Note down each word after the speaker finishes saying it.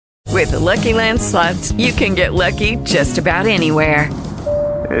With the Lucky Land Slots, you can get lucky just about anywhere.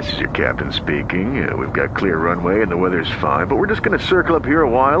 This is your captain speaking. We've got clear runway and the weather's fine, but we're just going to circle up here a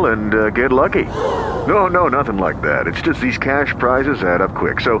while and get lucky. No, nothing like that. It's just these cash prizes add up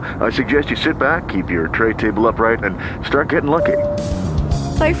quick. So I suggest you sit back, keep your tray table upright, and start getting lucky.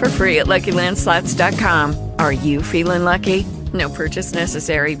 Play for free at LuckyLandSlots.com. Are you feeling lucky? No purchase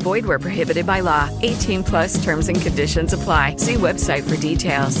necessary. Void where prohibited by law. 18 plus terms and conditions apply. See website for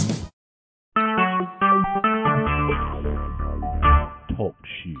details. Talk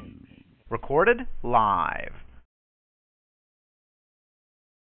shoes. Recorded live.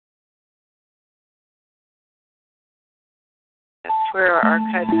 That's where our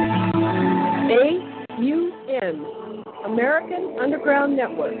archives are. AUN, American Underground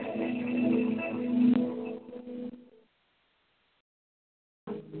Network.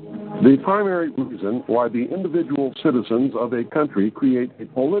 The primary reason why the individual citizens of a country create a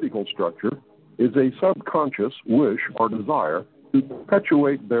political structure is a subconscious wish or desire to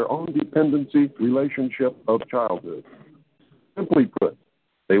perpetuate their own dependency relationship of childhood. Simply put,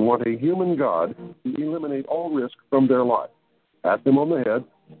 they want a human God to eliminate all risk from their life, pat them on the head,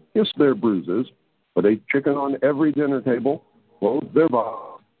 kiss their bruises, put a chicken on every dinner table, clothe their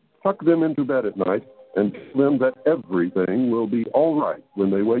bodies, tuck them into bed at night, and tell them that everything will be all right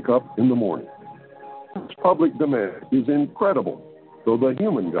when they wake up in the morning. This public demand is incredible, so the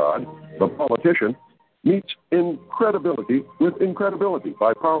human God, the politician, meets incredibility with incredibility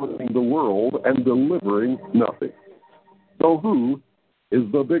by promising the world and delivering nothing. So who is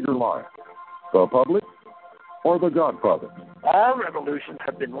the bigger liar, the public or the Godfather? All revolutions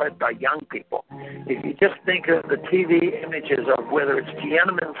have been led by young people. If you just think of the TV images of whether it's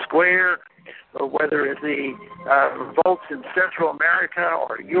Tiananmen Square or whether it's the revolts in Central America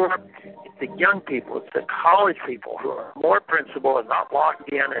or Europe, it's the young people, it's the college people who are more principled and not locked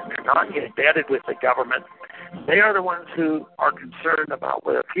in and they're not embedded with the government. They are the ones who are concerned about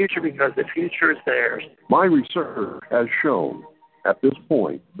the future because the future is theirs. My research has shown at this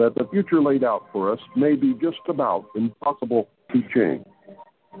point that the future laid out for us may be just about impossible to change.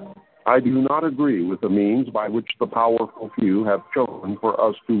 I do not agree with the means by which the powerful few have chosen for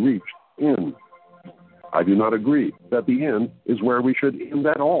us to reach the end. I do not agree that the end is where we should end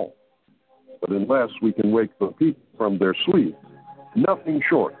at all. But unless we can wake the people from their sleep, nothing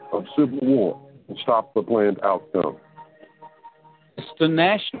short of civil war will stop the planned outcome. It's the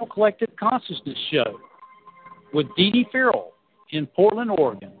National Collective Consciousness Show with Dee Dee Farrell in Portland,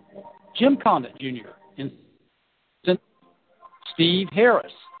 Oregon, Jim Condit Jr. in Steve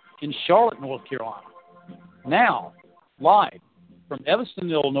Harris in Charlotte, North Carolina. Now, live from Evanston,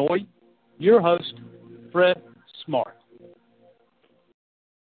 Illinois, your host, Fred Smart.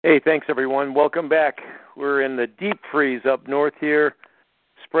 Hey, thanks, everyone. Welcome back. We're in the deep freeze up north here,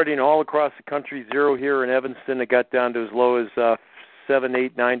 spreading all across the country. Zero here in Evanston. It got down to as low as 7,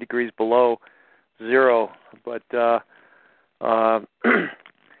 8, 9 degrees below zero. But 8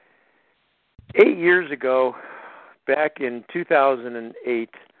 years ago, back in 2008,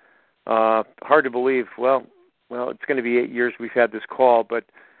 hard to believe. Well, it's going to be 8 years we've had this call, but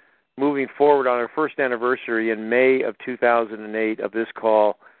moving forward on our first anniversary in May of 2008 of this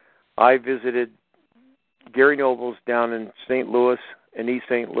call, I visited Gary Nobles down in St. Louis, in East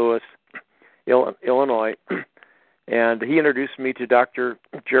St. Louis, Illinois, and he introduced me to Dr.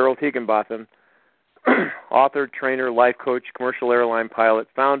 Gerald Higginbotham, author, trainer, life coach, commercial airline pilot,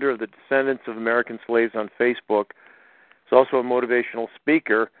 founder of the Descendants of American Slaves on Facebook. He's also a motivational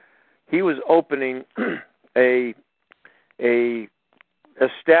speaker. He was opening a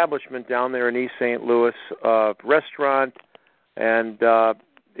establishment down there in East St. Louis, restaurant, and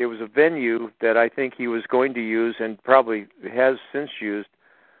it was a venue that I think he was going to use and probably has since used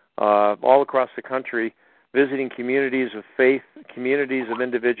all across the country, visiting communities of faith, communities of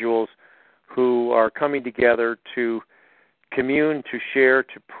individuals who are coming together to commune, to share,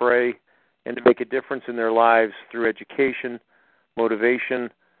 to pray, and to make a difference in their lives through education, motivation,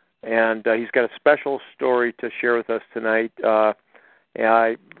 and he's got a special story to share with us tonight. And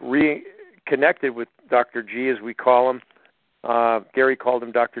I reconnected with Dr. G, as we call him. Gary called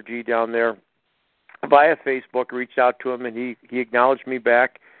him Dr. G down there via Facebook, reached out to him, and he acknowledged me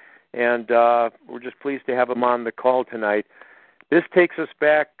back, and we're just pleased to have him on the call tonight. This takes us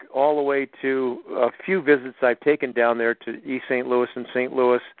back all the way to a few visits I've taken down there to East St. Louis and St.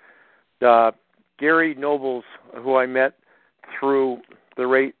 Louis. Gary Nobles, who I met through the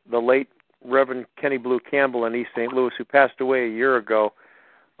late Reverend Kenny Blue Campbell in East St. Louis, who passed away a year ago,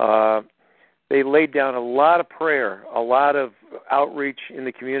 they laid down a lot of prayer, a lot of outreach in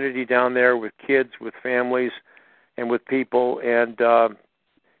the community down there with kids, with families, and with people. And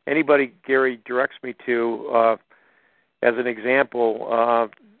anybody Gary directs me to, as an example,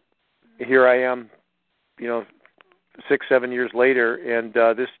 here I am, 6-7 years later, and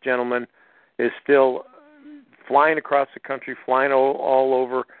this gentleman is still flying across the country, flying all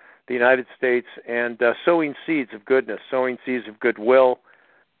over the United States, and sowing seeds of goodness, sowing seeds of goodwill,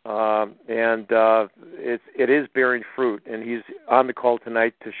 and it is bearing fruit. And he's on the call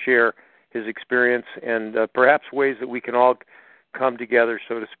tonight to share his experience and perhaps ways that we can all come together,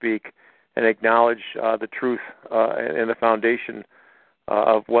 so to speak, and acknowledge the truth and the foundation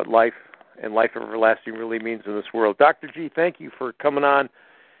of what life and life everlasting really means in this world. Dr. G, thank you for coming on.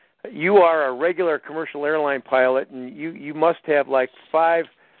 You are a regular commercial airline pilot, and you must have like 5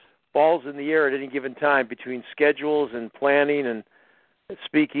 balls in the air at any given time between schedules and planning and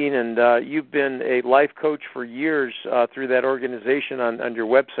speaking, and you've been a life coach for years through that organization on your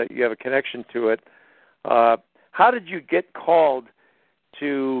website. You have a connection to it. How did you get called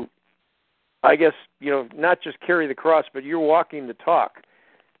to, I guess, not just carry the cross, but you're walking the talk.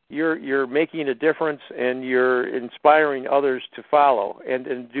 You're making a difference, and you're inspiring others to follow and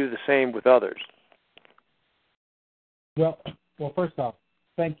do the same with others. Well, first off,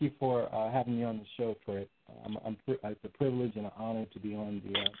 thank you for having me on the show, Fred. It's a privilege and an honor to be on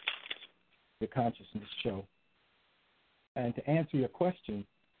the Consciousness Show. And to answer your question,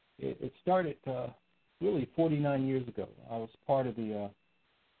 it started really 49 years ago. I was part of the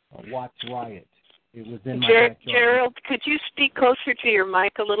Watts riot. It was in my backyard. Gerald, could you speak closer to your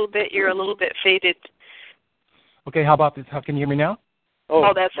mic a little bit? You're a little bit faded. Okay, how about this? How can you hear me now?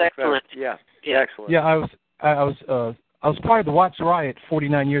 Oh, that's excellent. Yeah, excellent. Yeah, I was part of the Watts riot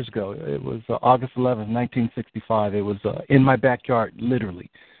 49 years ago. It was August 11th, 1965. It was in my backyard, literally.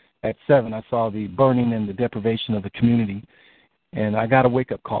 At 7, I saw the burning and the deprivation of the community, and I got a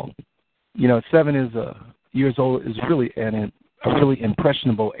wake-up call. 7 years old is really a really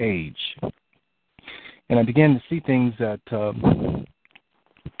impressionable age. And I began to see things that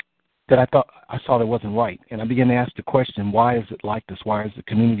I thought I saw that wasn't right. And I began to ask the question, why is it like this? Why is the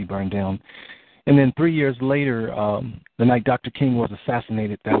community burned down? And then 3 years later, the night Dr. King was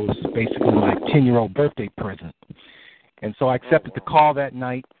assassinated, that was basically my 10-year-old birthday present. And so I accepted the call that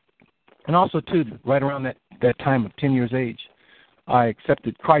night. And also, too, right around that time of 10 years age, I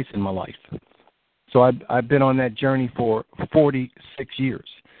accepted Christ in my life. So I've been on that journey for 46 years.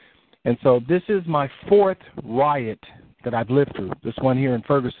 And so this is my 4th riot that I've lived through. This one here in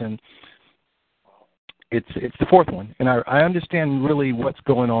Ferguson, it's the 4th one. And I understand really what's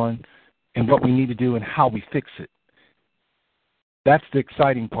going on and what we need to do and how we fix it. That's the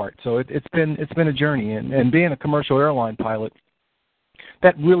exciting part. So it's been a journey. And being a commercial airline pilot,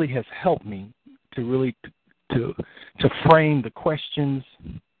 that really has helped me to really to frame the questions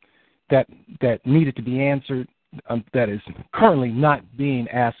that needed to be answered, that is currently not being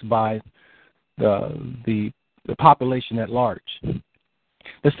asked by the population at large.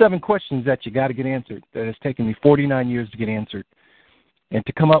 The 7 questions that you got to get answered, that has taken me 49 years to get answered, and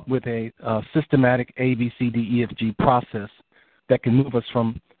to come up with a systematic ABCDEFG process that can move us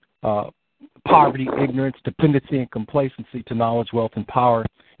from poverty, ignorance, dependency, and complacency to knowledge, wealth, and power,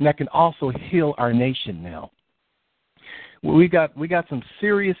 and that can also heal our nation now. We got some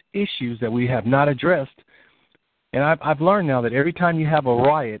serious issues that we have not addressed, and I've learned now that every time you have a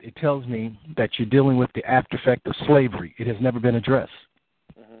riot, it tells me that you're dealing with the after effect of slavery. It has never been addressed.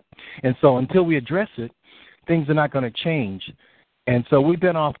 Mm-hmm. And so until we address it, things are not going to change. And so we've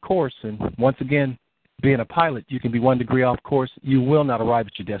been off course, and once again, being a pilot, you can be 1 degree off course. You will not arrive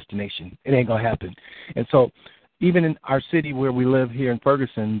at your destination. It ain't going to happen. And so even in our city where we live here in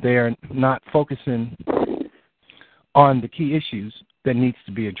Ferguson, they're not focusing on the key issues that needs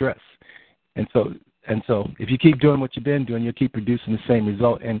to be addressed. And so if you keep doing what you've been doing, you'll keep producing the same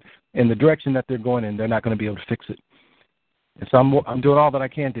result. And in the direction that they're going in, they're not going to be able to fix it. And so I'm doing all that I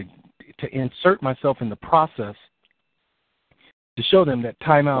can to insert myself in the process to show them that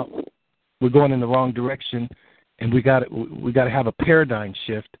time out, we're going in the wrong direction, and we got to have a paradigm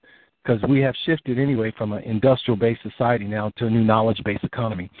shift, because we have shifted anyway from an industrial-based society now to a new knowledge-based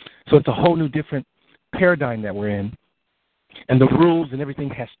economy. So it's a whole new different paradigm that we're in, and the rules and everything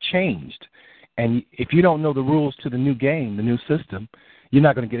has changed. And if you don't know the rules to the new game, the new system, you're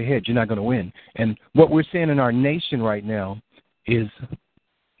not going to get ahead. You're not going to win. And what we're seeing in our nation right now is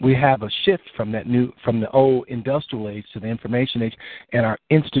we have a shift from the old industrial age to the information age, and our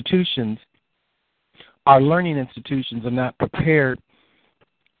institutions, our learning institutions, are not prepared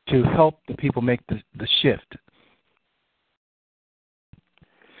to help the people make the shift.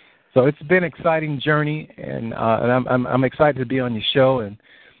 So it's been an exciting journey, and I'm excited to be on your show. And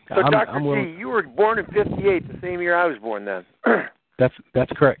so, Dr. G, you were born in '58, the same year I was born then.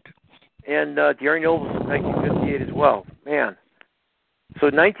 That's correct. And Gary Nobles in 1958 as well. Man. So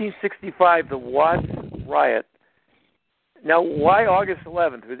 1965, the Watts riot. Now, why August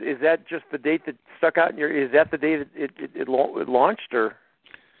 11th? Is that just the date that stuck out in your? Is that the date it launched, or?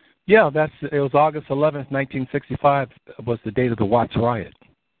 Yeah, it was August 11th, 1965 was the date of the Watts riot.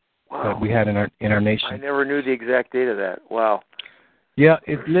 Wow. That we had in our nation. I never knew the exact date of that. Wow. Yeah,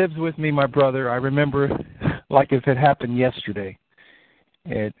 it lives with me, my brother. I remember like if it happened yesterday.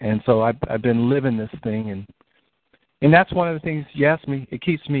 And so I've been living this thing, and that's one of the things you asked me. It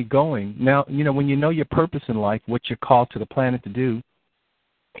keeps me going. Now, when you know your purpose in life, what you're called to the planet to do,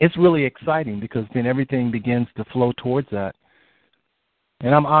 it's really exciting because then everything begins to flow towards that.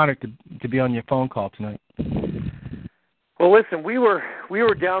 And I'm honored to be on your phone call tonight. Well, listen, we were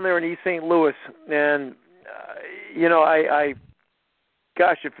down there in East St. Louis, and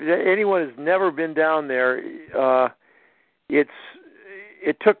gosh, if anyone has never been down there,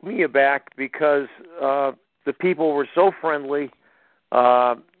 it took me aback because the people were so friendly,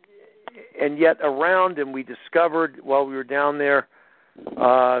 and yet around, and we discovered while we were down there,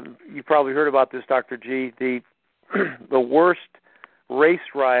 you probably heard about this, Dr. G, the worst race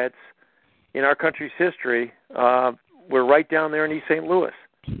riots in our country's history were right down there in East St. Louis.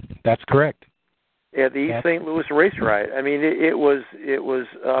 That's correct. Yeah, the East St. Louis race riot. I mean, it was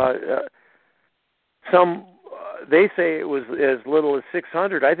some. They say it was as little as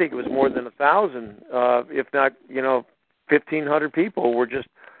 600. I think it was more than 1,000, if not, 1,500 people were just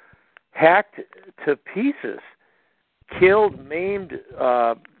hacked to pieces, killed, maimed,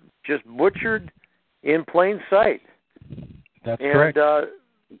 just butchered in plain sight. That's correct.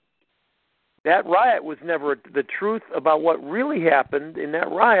 That riot was never the truth about what really happened in that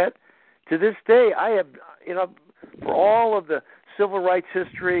riot. To this day, I have, for all of the civil rights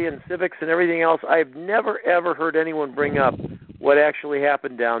history and civics and everything else, I've never, ever heard anyone bring up what actually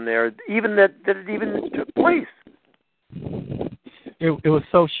happened down there, even that it even took place. It was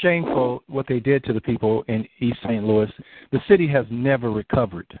so shameful what they did to the people in East St. Louis. The city has never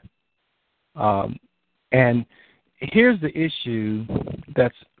recovered. And here's the issue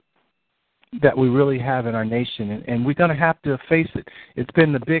that we really have in our nation, and we're going to have to face it. It's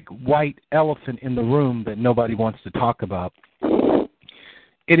been the big white elephant in the room that nobody wants to talk about.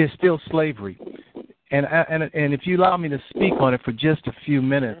 It is still slavery. And if you allow me to speak on it for just a few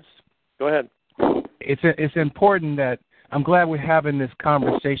minutes. Go ahead. It's important that I'm glad we're having this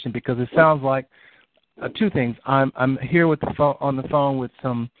conversation because it sounds like two things. I'm here on the phone with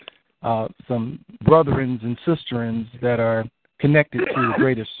some brethrens and sisterins that are connected to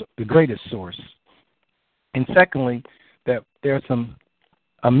the greatest source. And secondly, that there are some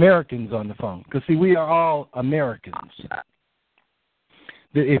Americans on the phone. Because see, we are all Americans.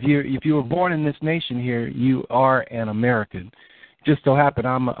 If you were born in this nation here, you are an American. Just so happen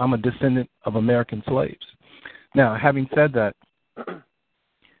I'm a descendant of American slaves. Now, having said that,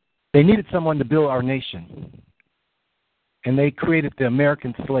 they needed someone to build our nation, and they created the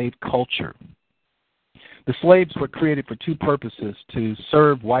American slave culture. The slaves were created for two purposes: to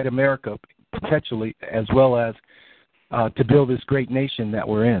serve white America perpetually, as well as to build this great nation that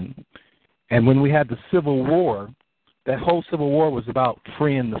we're in. And when we had the Civil War, that whole Civil War was about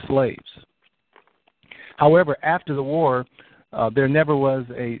freeing the slaves. However, after the war, there never was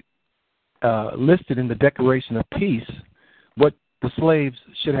listed in the Declaration of Peace what the slaves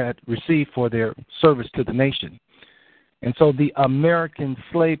should have received for their service to the nation. And so the American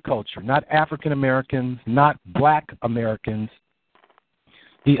slave culture, not African Americans, not black Americans,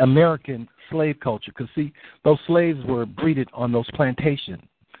 the American slave culture. Because, see, those slaves were breeded on those plantations.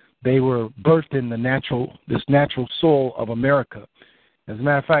 They were birthed in this natural soil of America. As a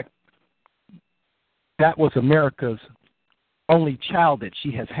matter of fact, that was America's only child that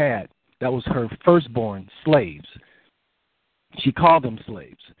she has had. That was her firstborn slaves. She called them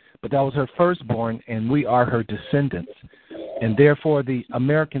slaves, but that was her firstborn, and we are her descendants. And therefore, the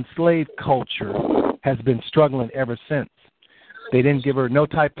American slave culture has been struggling ever since. They didn't give her no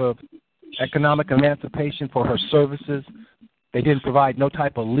type of economic emancipation for her services. They didn't provide no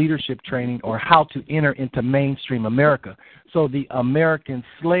type of leadership training or how to enter into mainstream America. So the American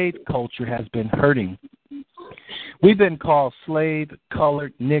slave culture has been hurting. We've been called slave,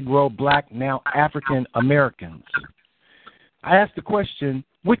 colored, Negro, black, now African Americans. I asked the question,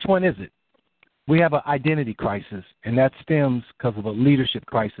 which one is it? We have an identity crisis, and that stems because of a leadership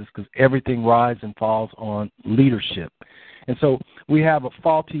crisis, because everything rises and falls on leadership. And so we have a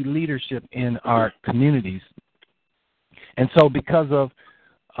faulty leadership in our communities. And so because of,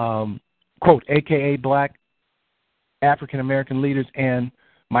 quote, AKA black African-American leaders and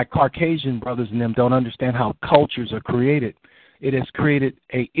my Caucasian brothers and them don't understand how cultures are created, it has created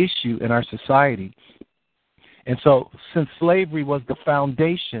an issue in our society. And so since slavery was the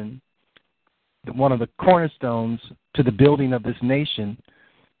foundation, one of the cornerstones to the building of this nation,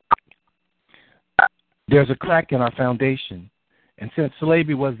 there's a crack in our foundation. And since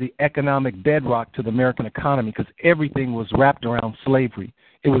slavery was the economic bedrock to the American economy, because everything was wrapped around slavery,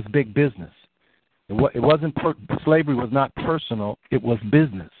 it was big business. Slavery was not personal, it was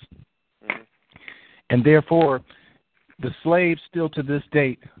business. Mm-hmm. And therefore, the slaves still to this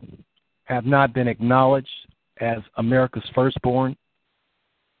date have not been acknowledged as America's firstborn.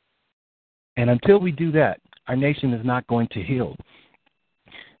 And until we do that, our nation is not going to heal.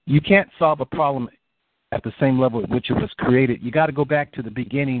 You can't solve a problem at the same level at which it was created. You got to go back to the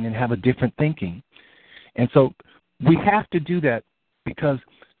beginning and have a different thinking. And so we have to do that because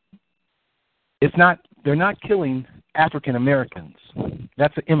they're not killing African Americans.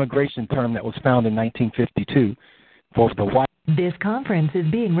 That's an immigration term that was found in 1952 for the white. This conference is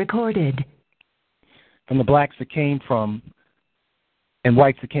being recorded. From the blacks that came from and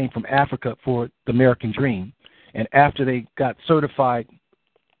whites that came from Africa for the American dream. And after they got certified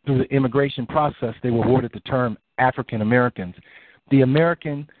through the immigration process, they were awarded the term African Americans. The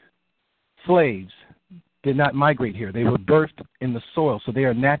American slaves did not migrate here. They were birthed in the soil, so they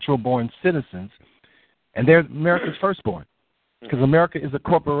are natural-born citizens, and they're America's firstborn, because America is a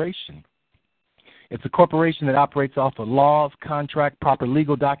corporation. It's a corporation that operates off of laws, contract, proper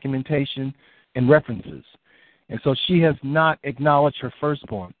legal documentation, and references. And so she has not acknowledged her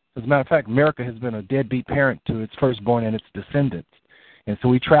firstborn. As a matter of fact, America has been a deadbeat parent to its firstborn and its descendants. And so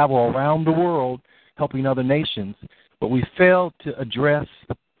we travel around the world helping other nations, but we fail to address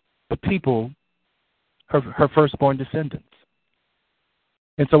the people, her firstborn descendants.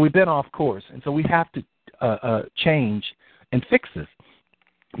 And so we've been off course. And so we have to change and fix this,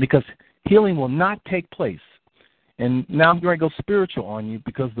 because healing will not take place. And now I'm going to go spiritual on you,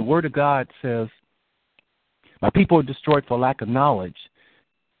 because the Word of God says, my people are destroyed for lack of knowledge.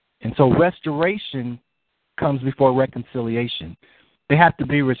 And so restoration comes before reconciliation. They have to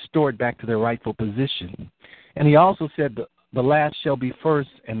be restored back to their rightful position. And he also said the last shall be first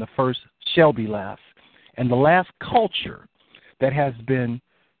and the first shall be last. And the last culture that has been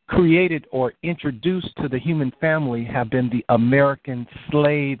created or introduced to the human family have been the American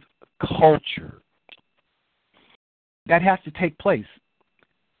slave culture. That has to take place.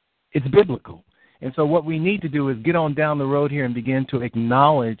 It's biblical. And so what we need to do is get on down the road here and begin to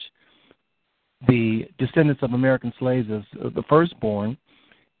acknowledge the descendants of American slaves as the firstborn,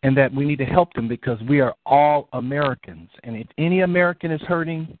 and that we need to help them, because we are all Americans. And if any American is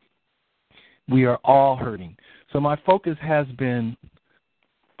hurting, we are all hurting. So my focus has been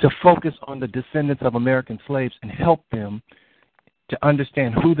to focus on the descendants of American slaves and help them to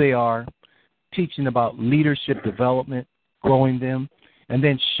understand who they are, teaching about leadership development, growing them, and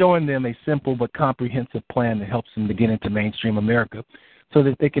then showing them a simple but comprehensive plan that helps them to get into mainstream America so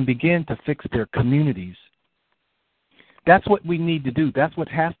that they can begin to fix their communities. That's what we need to do. That's what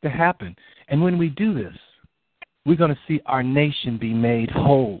has to happen. And when we do this, we're going to see our nation be made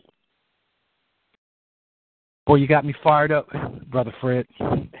whole. Boy, you got me fired up, Brother Fred.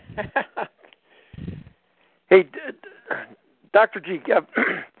 Hey, Dr. G,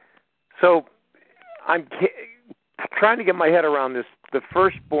 so I'm trying to get my head around this. The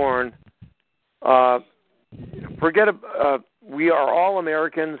firstborn, we are all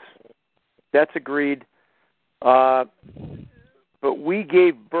Americans. That's agreed. But we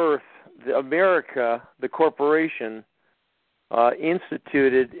gave birth, America, the corporation,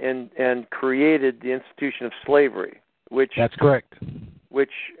 instituted and created the institution of slavery, which that's correct.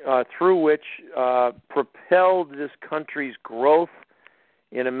 Through which propelled this country's growth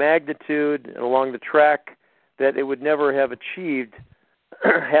in a magnitude and along the track that it would never have achieved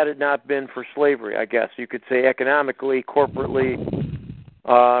had it not been for slavery, I guess. You could say economically, corporately,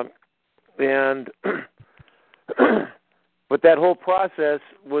 and but that whole process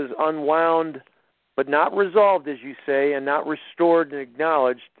was unwound but not resolved, as you say, and not restored and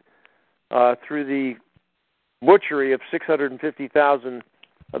acknowledged through the butchery of 650,000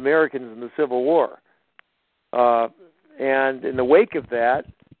 Americans in the Civil War. And in the wake of that,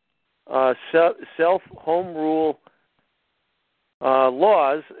 self-home rule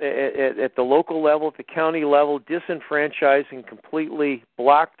laws at the local level, at the county level, disenfranchised and completely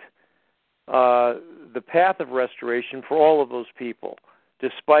blocked the path of restoration for all of those people,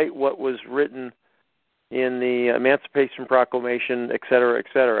 despite what was written in the Emancipation Proclamation, et cetera, et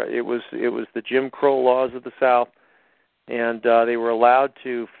cetera. It was the Jim Crow laws of the South, and they were allowed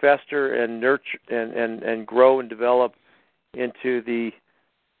to fester and nurture and grow and develop into the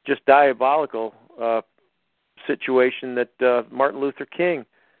just diabolical situation that Martin Luther King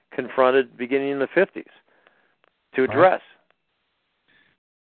confronted beginning in the 50s to address.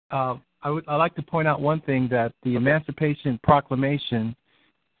 I'd like to point out one thing, that the Emancipation Proclamation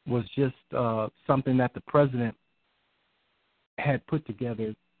was just something that the president had put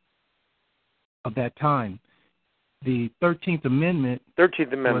together of that time. The 13th Amendment. It was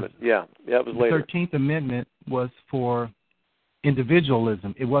later. The 13th Amendment was for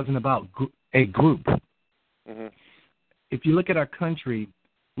individualism. It wasn't about a group. Mm-hmm. If you look at our country,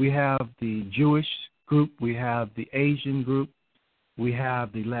 we have the Jewish group, we have the Asian group, we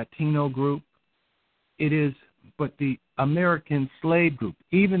have the Latino group. But the American slave group,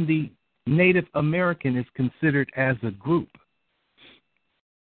 even the Native American is considered as a group.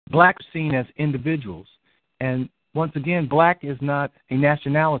 Blacks seen as individuals. And once again, black is not a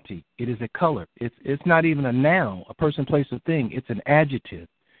nationality. It is a color. It's not even a noun, a person, place, or thing. It's an adjective.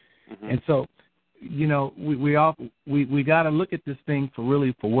 Mm-hmm. And so, we got to look at this thing for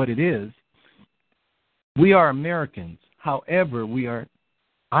what it is. We are Americans. However,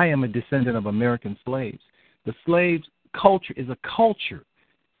 I am a descendant of American slaves. The slaves' culture is a culture.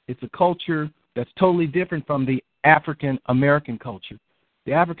 It's a culture that's totally different from the African American culture.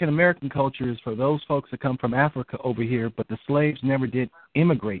 The African American culture is for those folks that come from Africa over here, but the slaves never did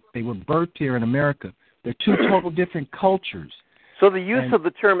immigrate. They were birthed here in America. They're two total different cultures. So the use of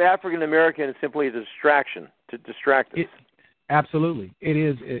the term African American is simply a distraction, to distract us. Absolutely. It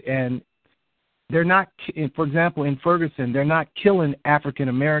is. And they're not, for example, in Ferguson, they're not killing African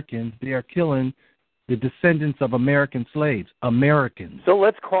Americans. They are killing the descendants of American slaves, Americans. So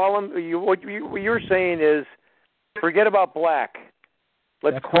let's call them, what you're saying is, forget about black.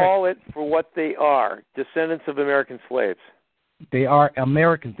 Let's call it for what they are, descendants of American slaves. They are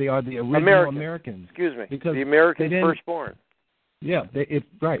Americans. They are the original Americans. Excuse me. Because the American firstborn. Yeah,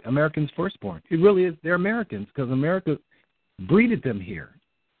 right, Americans firstborn. It really is. They're Americans because America breeded them here.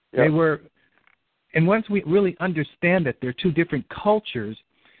 Yep. They were, and once we really understand that they're two different cultures,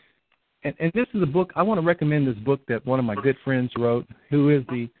 and this is a book, I want to recommend this book that one of my good friends wrote, who is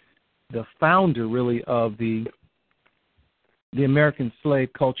the founder, really, of the American slave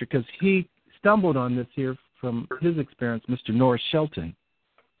culture, because he stumbled on this here from his experience, Mr. Norris Shelton.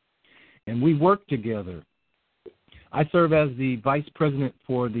 And we worked together. I serve as the vice president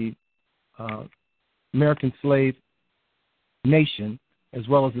for the American Slave Nation, as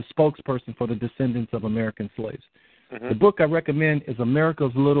well as the spokesperson for the Descendants of American Slaves. Mm-hmm. The book I recommend is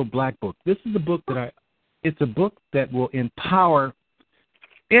America's Little Black Book. This is a book it's a book that will empower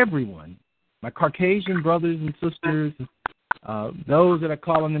everyone, my Caucasian brothers and sisters, those that are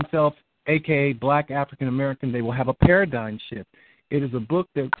calling themselves a.k.a. Black African American. They will have a paradigm shift. It is a book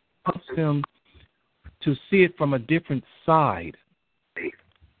that helps them to see it from a different side.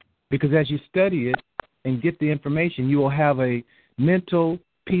 Because as you study it and get the information, you will have a mental,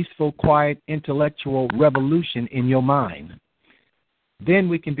 peaceful, quiet, intellectual revolution in your mind. Then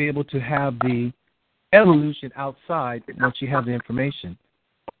we can be able to have the evolution outside once you have the information.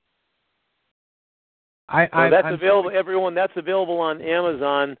 That's available, everyone. That's available on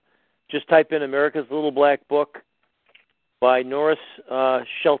Amazon. Just type in America's Little Black Book by Norris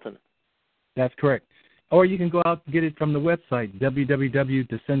Shelton. That's correct. Or you can go out and get it from the website,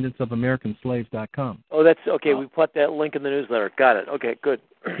 www.descendantsofamericanslaves.com. Oh, that's okay. We put that link in the newsletter. Got it. Okay, good.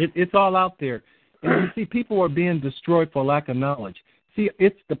 It's all out there. And you see, people are being destroyed for lack of knowledge. See,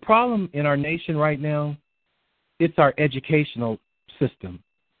 it's the problem in our nation right now. It's our educational system.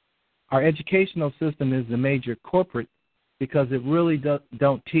 Our educational system is the major culprit because it really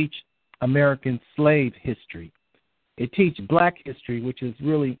don't teach American slave history. It teaches black history, which is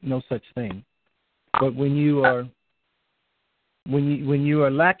really no such thing. But when you are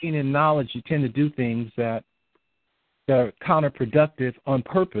lacking in knowledge, you tend to do things that are counterproductive on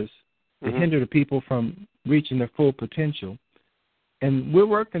purpose to hinder the people from reaching their full potential. And we're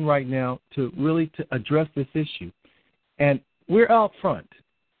working right now to address this issue. And we're out front.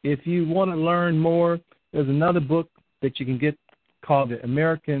 If you want to learn more, there's another book that you can get called The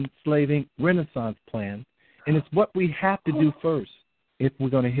American Slaving Renaissance Plan. And it's what we have to do first if we're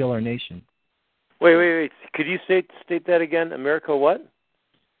going to heal our nation. Wait. Could you state that again? America what?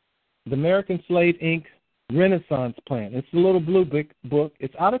 The American Slave Inc. Renaissance Plan. It's a little blue book.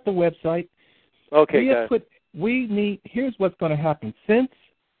 It's out at the website. Okay, here's what's going to happen. Since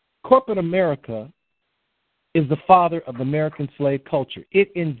corporate America is the father of American slave culture,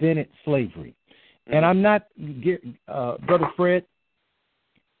 it invented slavery. And I'm not, Brother Fred,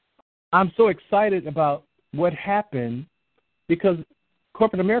 I'm so excited about what happened because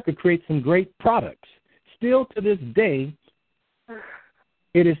corporate America creates some great products. Still to this day,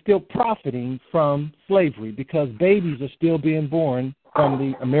 it is still profiting from slavery because babies are still being born from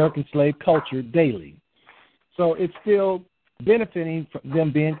the American slave culture daily. So it's still benefiting from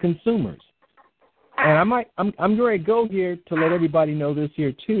them being consumers. And I'm going to go here to let everybody know this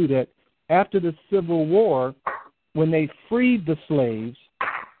here too, that after the Civil War, when they freed the slaves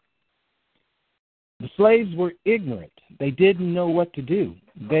were ignorant. They didn't know what to do.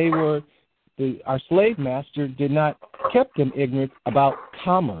 Our slave master did not kept them ignorant about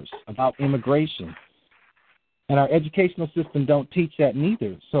commerce, about immigration. And our educational system don't teach that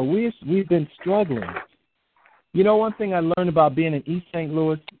neither. So we've been struggling. You know, one thing I learned about being in East St.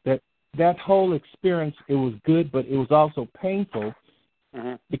 Louis, that whole experience, it was good, but it was also painful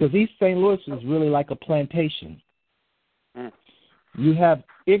because East St. Louis is really like a plantation. You have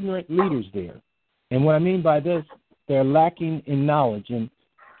ignorant leaders there. And what I mean by this, they're lacking in knowledge. And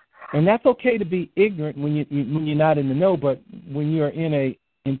that's okay to be ignorant when you're not in the know, but when you're in a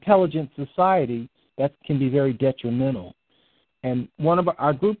intelligent society, that can be very detrimental. And one of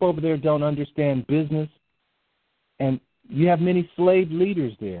our group over there don't understand business, and you have many slave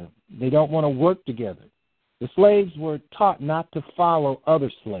leaders there. They don't want to work together. The slaves were taught not to follow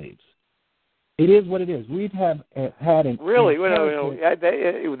other slaves. It is what it is. We've had an really.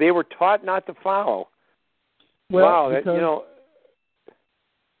 They were taught not to follow. Well, wow,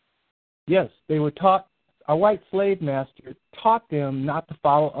 yes, they were taught. A white slave master taught them not to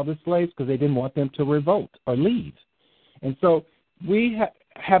follow other slaves because they didn't want them to revolt or leave. And so we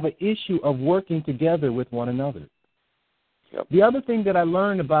have an issue of working together with one another. Yep. The other thing that I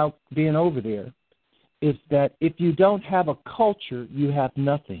learned about being over there is that if you don't have a culture, you have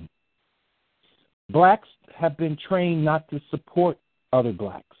nothing. Blacks have been trained not to support other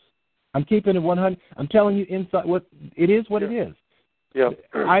blacks. I'm keeping it 100. I'm telling you inside what it is. What it is. Yeah.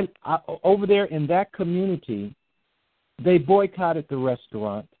 I over there in that community, they boycotted the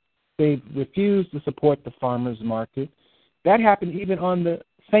restaurant. They refused to support the farmers market. That happened even on the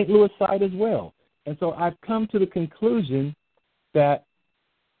St. Louis side as well. And so I've come to the conclusion that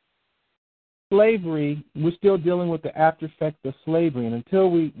slavery, we're still dealing with the after effect of slavery. And until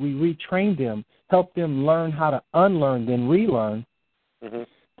we retrain them, help them learn how to unlearn, then relearn,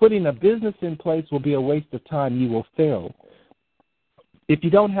 putting a business in place will be a waste of time. You will fail. If you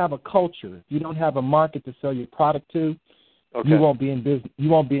don't have a culture, if you don't have a market to sell your product to, you won't be in business. You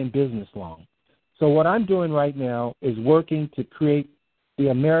won't be in business long. So what I'm doing right now is working to create the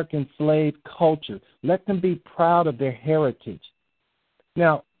American slave culture. Let them be proud of their heritage.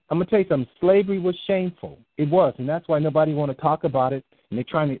 Now, I'm going to tell you something. Slavery was shameful. It was, and that's why nobody want to talk about it, and they're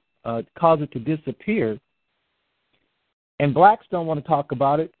trying to cause it to disappear. And blacks don't want to talk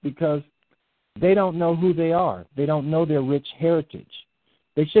about it because they don't know who they are. They don't know their rich heritage.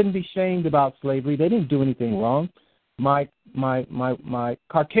 They shouldn't be shamed about slavery. They didn't do anything wrong. My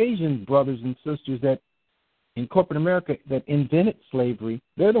Caucasian brothers and sisters that in corporate America that invented slavery,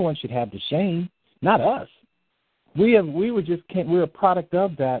 they're the ones who should have the shame, not us. We're a product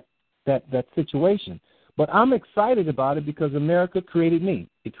of that situation. But I'm excited about it because America created me.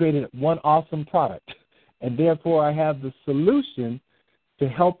 It created one awesome product. And therefore I have the solution to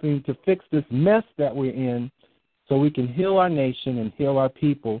helping to fix this mess that we're in so we can heal our nation and heal our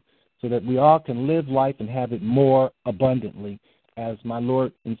people so that we all can live life and have it more abundantly as my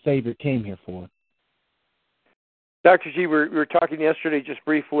Lord and Savior came here for. Dr. G, we were talking yesterday just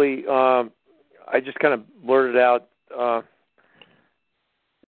briefly. I just kind of blurted out, and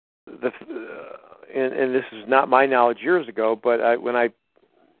this is not my knowledge years ago, but when I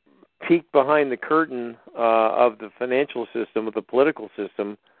peeked behind the curtain of the financial system, of the political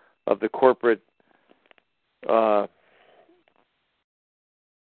system, of the corporate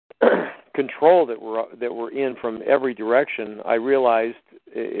control that we're in from every direction, I realized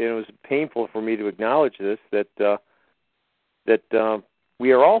it was painful for me to acknowledge this that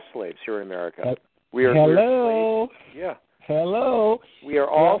we are all slaves here in America. We are Hello. Slaves. Yeah. Hello. We are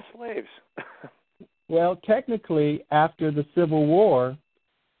all slaves. Well, technically, after the Civil War,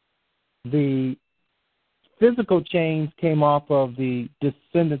 the physical chains came off of the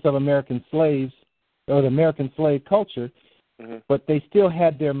descendants of American slaves or the American slave culture, but they still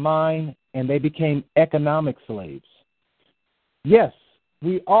had their mind and they became economic slaves. Yes,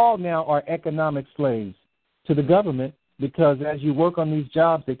 we all now are economic slaves to the government because as you work on these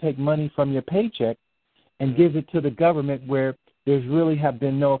jobs, they take money from your paycheck and give it to the government where there's really have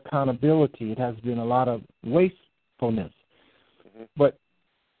been no accountability. It has been a lot of wastefulness. But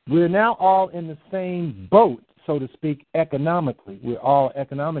we're now all in the same boat, so to speak, economically. We're all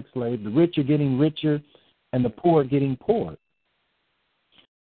economic slaves. The rich are getting richer and the poor are getting poorer.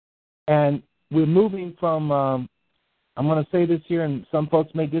 And we're moving from I'm going to say this here, and some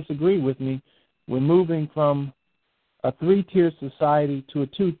folks may disagree with me. We're moving from a 3-tier society to a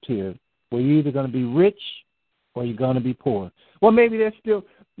 2-tier, where you're either going to be rich or you're going to be poor. Well, maybe there'll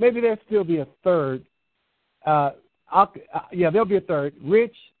still be a third. There'll be a third: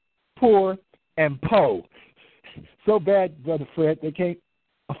 rich, poor, and po. So bad, Brother Fred, they can't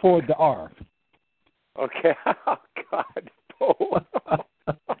afford the R. Okay. Oh, God. Po.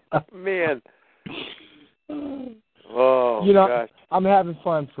 Man. Oh, gosh. I'm having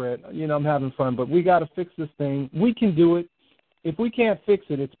fun, Fred. I'm having fun, but we got to fix this thing. We can do it. If we can't fix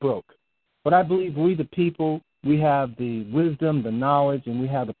it, it's broke. But I believe we, the people, we have the wisdom, the knowledge, and we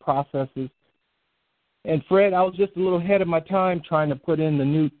have the processes. And, Fred, I was just a little ahead of my time trying to put in the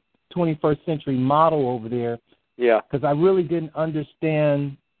new 21st century model over there. Yeah. Because I really didn't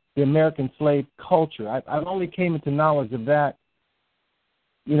understand the American slave culture. I only came into knowledge of that.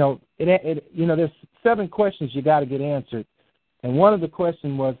 There's 7 questions you got to get answered. And one of the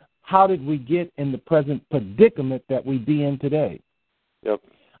questions was, how did we get in the present predicament that we be in today? Yep.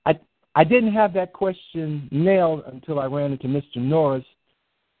 I didn't have that question nailed until I ran into Mr. Norris,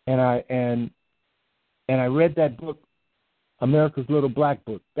 and I read that book, America's Little Black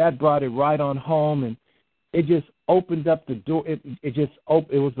Book. That brought it right on home, and it just opened up the door. It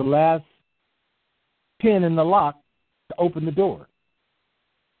was the last pin in the lock to open the door.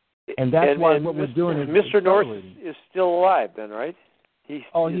 And that's why what we're doing is Mr. Norris is still alive then, right? He's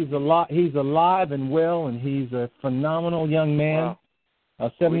alive and well, and he's a phenomenal young man. Wow. A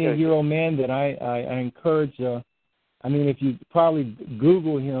 78-year-old man that I encourage. If you probably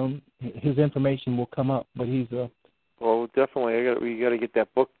Google him, his information will come up. But he's well, definitely. We got to get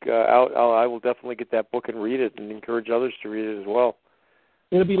that book out. I will definitely get that book and read it, and encourage others to read it as well.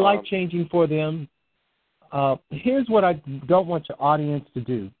 It'll be life-changing for them. Here's what I don't want your audience to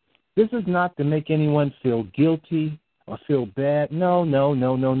do. This is not to make anyone feel guilty or feel bad. No.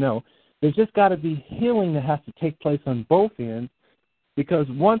 There's just got to be healing that has to take place on both ends, because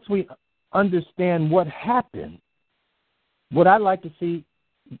once we understand what happened, what I'd like to see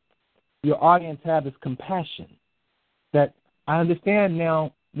your audience have is compassion. That I understand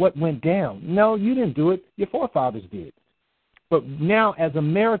now what went down. No, you didn't do it. Your forefathers did. But now, as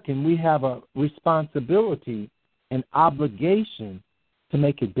American, we have a responsibility and obligation to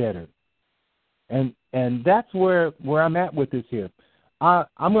make it better. And that's where I'm at with this here.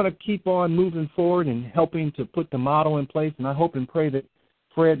 I'm going to keep on moving forward and helping to put the model in place, and I hope and pray that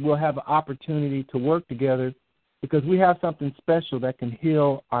Fred will have an opportunity to work together, because we have something special that can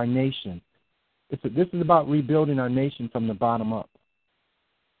heal our nation. This is about rebuilding our nation from the bottom up.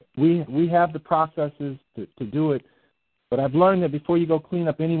 We have the processes to do it, but I've learned that before you go clean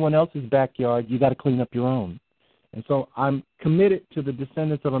up anyone else's backyard, you got to clean up your own. And so I'm committed to the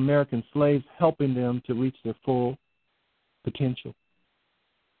descendants of American slaves, helping them to reach their full potential.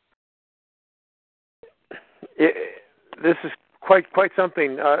 This is quite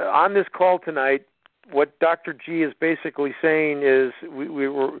something. On this call tonight, what Dr. G is basically saying is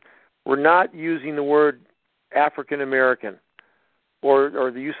we're not using the word African American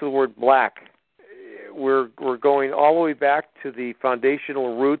or the use of the word black. We're going all the way back to the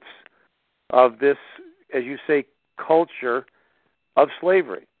foundational roots of this, as you say, culture of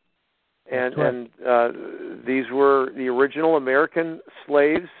slavery. And these were the original American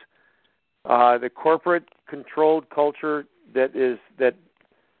slaves. The corporate-controlled culture that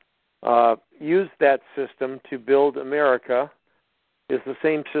used that system to build America is the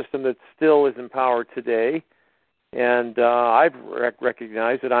same system that still is in power today. And I've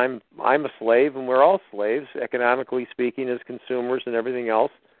recognized that I'm a slave, and we're all slaves, economically speaking, as consumers and everything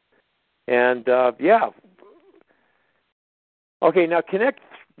else. And okay, now connect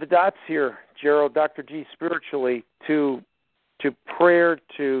the dots here, Gerald, Dr. G, spiritually to prayer,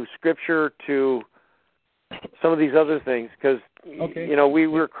 to scripture, to some of these other things, because we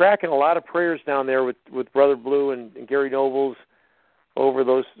were cracking a lot of prayers down there with Brother Blue and Gary Nobles over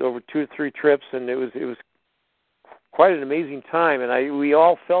 2 or 3 trips, and it was quite an amazing time, and we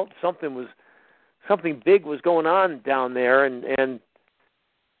all felt something big was going on down there, and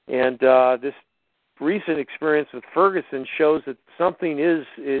this recent experience with Ferguson shows that something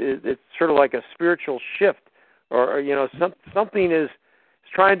it's sort of like a spiritual shift, or something is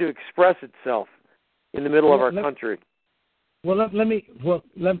trying to express itself in the middle of our country. Well,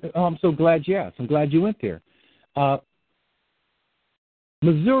 I'm so glad you asked. I'm glad you went there.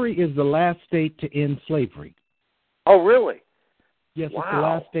 Missouri is the last state to end slavery. Oh, really? Yes, wow. It's the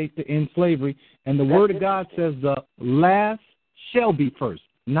last state to end slavery. And the Word of God says the last shall be first.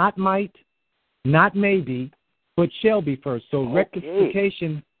 Not might, not maybe, but shall be first. So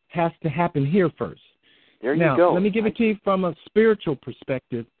rectification has to happen here first. There now, you go. Let me give it to you from a spiritual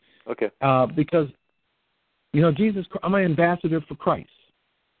perspective. Okay. Because, Jesus, I'm an ambassador for Christ.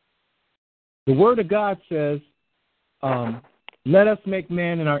 The Word of God says, let us make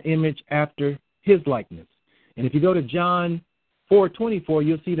man in our image after his likeness. And if you go to John 4:24,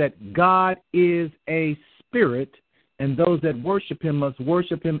 you'll see that God is a spirit, and those that worship him must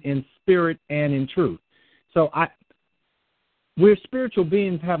worship him in spirit and in truth. So we're spiritual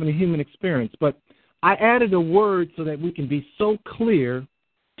beings having a human experience, but I added a word so that we can be so clear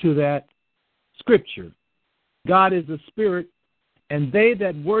to that scripture. God is a spirit, and they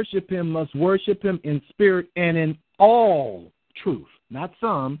that worship him must worship him in spirit and in all truth. Not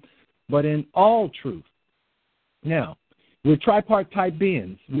some, but in all truth. Now, we're tripartite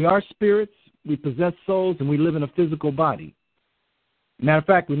beings. We are spirits, we possess souls, and we live in a physical body. Matter of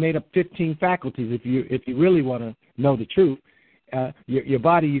fact, we made up 15 faculties if you really want to know the truth. Your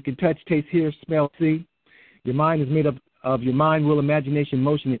body, you can touch, taste, hear, smell, see. Your mind is made up of your mind, will, imagination,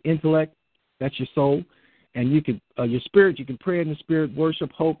 emotion, and intellect. That's your soul. And you can your spirit, you can pray in the spirit,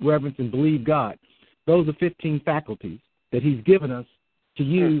 worship, hope, reverence, and believe God. Those are 15 faculties that he's given us to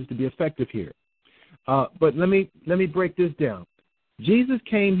use to be effective here. But let me break this down. Jesus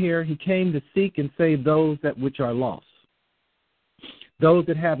came here. He came to seek and save those that which are lost. Those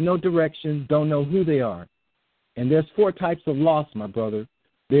that have no direction, don't know who they are. And there's 4 types of lost, my brother.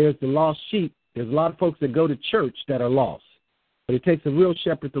 There's the lost sheep. There's a lot of folks that go to church that are lost. But it takes a real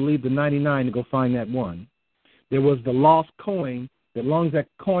shepherd to leave the 99 to go find that one. There was the lost coin. As long as that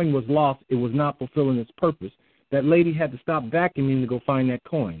coin was lost, it was not fulfilling its purpose. That lady had to stop vacuuming to go find that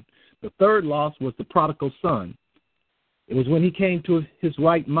coin. The third loss was the prodigal son. It was when he came to his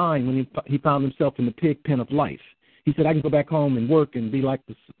right mind, when he found himself in the pig pen of life. He said, I can go back home and work and be like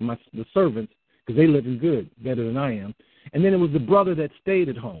the servants because they living good, better than I am. And then it was the brother that stayed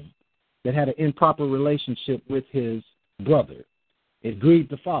at home that had an improper relationship with his brother. It grieved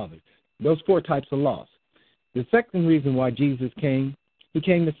the father. Those 4 types of loss. The second reason why Jesus came, he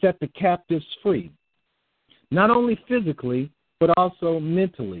came to set the captives free. Not only physically, but also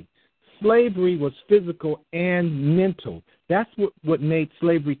mentally. Slavery was physical and mental. That's what made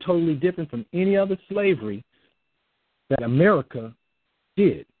slavery totally different from any other slavery that America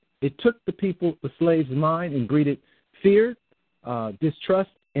did. It took the slaves' mind, and breeded fear, distrust,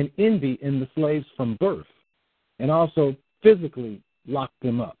 and envy in the slaves from birth, and also physically locked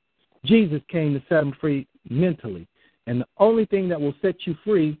them up. Jesus came to set them free mentally, and the only thing that will set you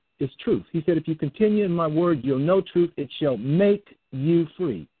free is truth. He said, if you continue in my word, you'll know truth. It shall make you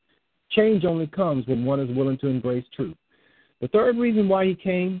free. Change only comes when one is willing to embrace truth. The third reason why he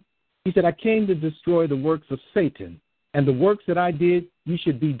came, he said, I came to destroy the works of Satan. And the works that I did, you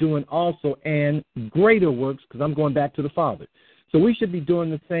should be doing also, and greater works, because I'm going back to the Father. So we should be doing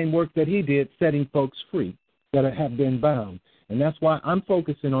the same work that he did, setting folks free that have been bound. And that's why I'm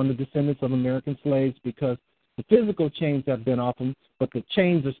focusing on the descendants of American slaves, because the physical chains have been off them, but the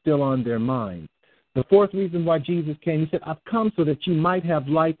chains are still on their minds. The fourth reason why Jesus came, he said, I've come so that you might have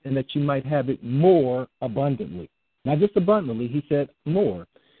life and that you might have it more abundantly. Not just abundantly, he said more.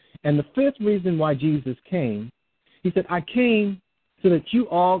 And the fifth reason why Jesus came, he said, I came so that you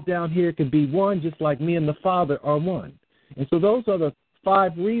all down here can be one, just like me and the Father are one. And so those are the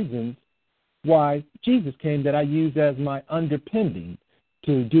 5 reasons why Jesus came that I use as my underpinning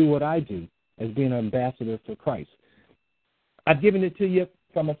to do what I do as being an ambassador for Christ. I've given it to you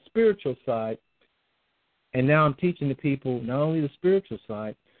from a spiritual side, and now I'm teaching the people not only the spiritual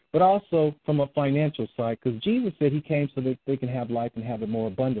side, but also from a financial side, because Jesus said he came so that they can have life and have it more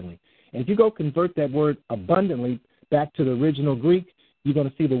abundantly. And if you go convert that word abundantly back to the original Greek, you're going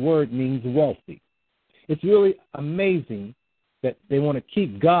to see the word means wealthy. It's really amazing that they want to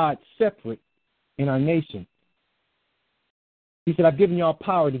keep God separate in our nation. He said, I've given you all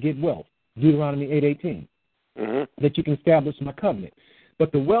power to get wealth, Deuteronomy 8:18, that you can establish my covenant.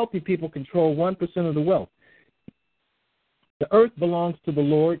 But the wealthy people control 1% of the wealth. The earth belongs to the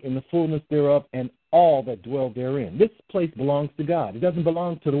Lord and the fullness thereof and all that dwell therein. This place belongs to God. It doesn't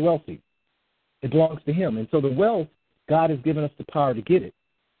belong to the wealthy. It belongs to him. And so the wealth, God has given us the power to get it.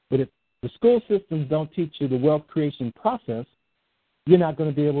 But if the school systems don't teach you the wealth creation process, you're not going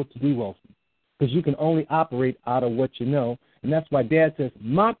to be able to be wealthy, because you can only operate out of what you know. And that's why Dad says,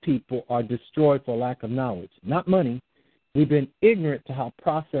 my people are destroyed for lack of knowledge, not money. We've been ignorant to how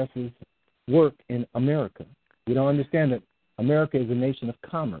processes work in America. We don't understand that America is a nation of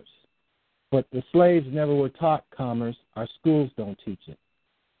commerce. But the slaves never were taught commerce. Our schools don't teach it.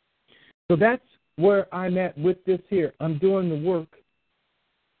 So that's where I'm at with this here. I'm doing the work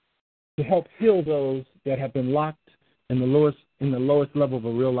to help heal those that have been locked in the lowest level of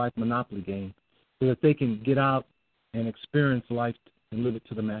a real-life monopoly game. so that they can get out and experience life and live it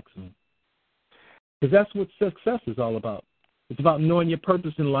to the maximum. Because that's what success is all about. It's about knowing your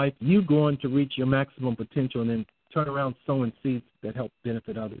purpose in life, you going to reach your maximum potential, and then turn around sowing seeds that help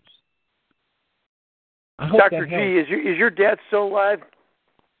benefit others. I hope Dr. G, is your dad still alive?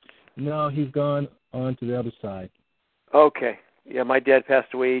 No, he's gone on to the other side. Okay. Yeah, my dad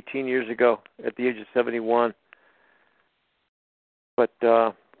passed away 18 years ago at the age of 71. But,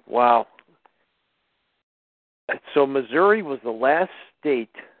 wow. So Missouri was the last state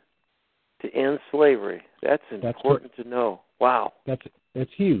to end slavery. That's important to know. Wow. That's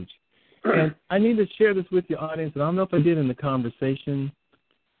huge. And I need to share this with your audience, and I don't know if I did in the conversation,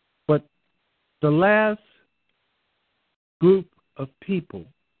 but the last group of people,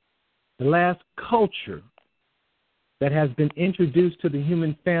 the last culture that has been introduced to the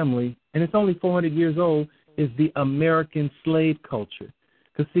human family, and it's only 400 years old, is the American slave culture.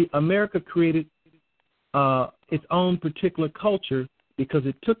 Because, see, America created its own particular culture because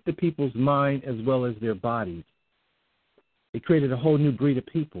it took the people's mind as well as their bodies. It created a whole new breed of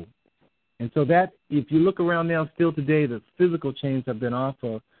people. And so that, if you look around now, still today, the physical chains have been off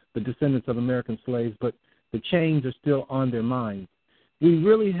of the descendants of American slaves, but the chains are still on their minds. We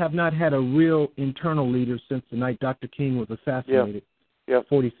really have not had a real internal leader since the night Dr. King was assassinated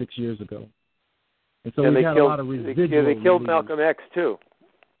 46 years ago. And so we've had a lot of residual They killed leaders. Malcolm X, too.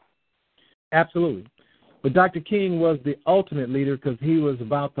 Absolutely. But Dr. King was the ultimate leader because he was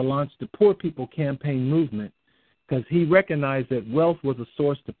about to launch the Poor People Campaign movement, because he recognized that wealth was a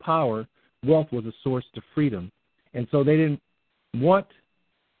source to power, wealth was a source to freedom. And so they didn't want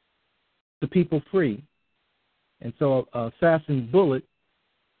the people free. And so Assassin Bullet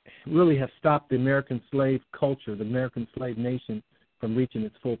really has stopped the American slave culture, the American slave nation, from reaching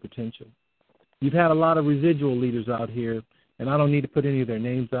its full potential. You've had a lot of residual leaders out here, and I don't need to put any of their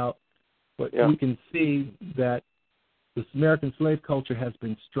names out, but we can see that this American slave culture has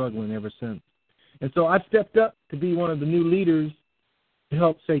been struggling ever since. And so I've stepped up to be one of the new leaders to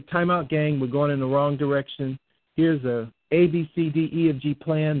help say, time out, gang, we're going in the wrong direction. Here's a A, B, C, D, E, F, G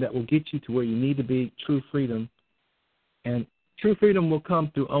plan that will get you to where you need to be, true freedom. And true freedom will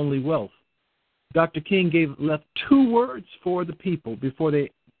come through only wealth. Dr. King left 2 words for the people before they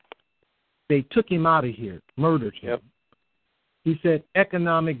took him out of here, murdered him. Yep. He said,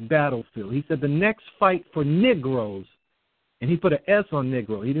 economic battlefield. He said, the next fight for Negroes, and he put an S on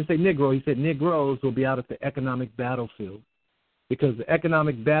Negro. He didn't say Negro. He said Negroes will be out at the economic battlefield, because the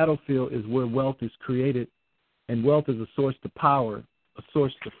economic battlefield is where wealth is created, and wealth is a source to power, a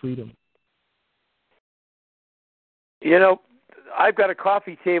source to freedom. You know, I've got a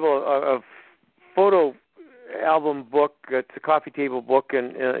coffee table, a photo album book. It's a coffee table book,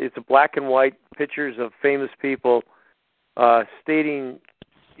 and it's a black and white pictures of famous people stating,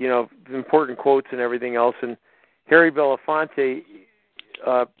 you know, important quotes and everything else. And Harry Belafonte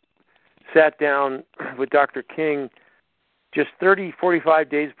sat down with Dr. King just 45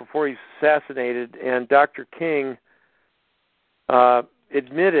 days before he was assassinated, and Dr. King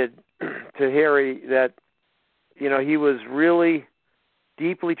admitted to Harry that, you know, he was really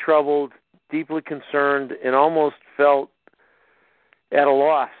deeply troubled, deeply concerned, and almost felt at a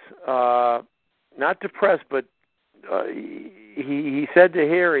loss. Not depressed, but he said to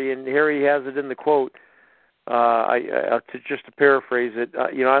Harry, and Harry has it in the quote, just to paraphrase it,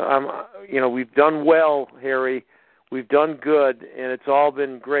 we've done well, Harry. We've done good, and it's all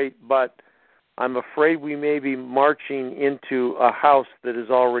been great, but I'm afraid we may be marching into a house that is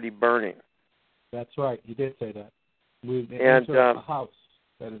already burning. That's right. He did say that. We've entered a house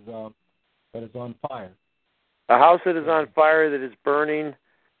that is on fire. A house that is on fire, that is burning,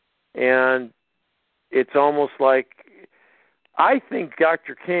 and it's almost like, I think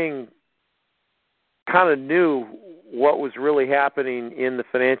Dr. King kind of knew what was really happening in the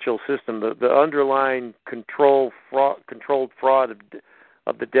financial system, the underlying controlled fraud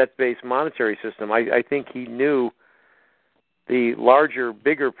of the debt-based monetary system. I think he knew the larger,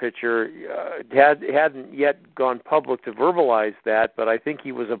 bigger picture. Hadn't yet gone public to verbalize that, but I think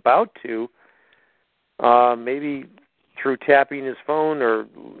he was about to, maybe through tapping his phone or,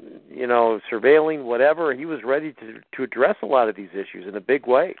 you know, surveilling, whatever. He was ready to address a lot of these issues in a big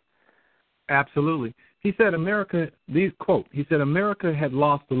way. Absolutely. He said America had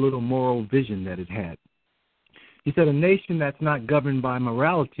lost a little moral vision that it had. He said a nation that's not governed by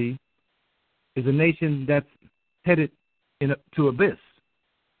morality is a nation that's headed to abyss.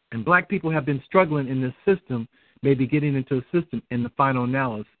 And black people have been struggling in this system, maybe getting into a system, and the final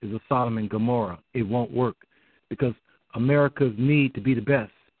analysis is a Sodom and Gomorrah. It won't work because America's need to be the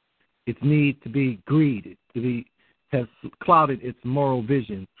best, its need to be greed, has clouded its moral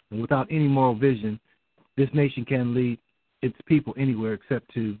vision. And without any moral vision, this nation can lead its people anywhere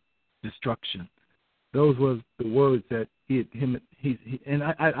except to destruction. Those were the words that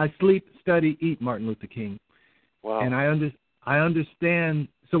I sleep, study, eat Martin Luther King. Wow. And I understand.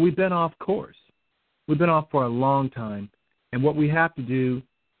 So we've been off course. We've been off for a long time. And what we have to do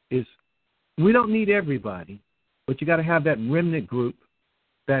is, we don't need everybody, but you got to have that remnant group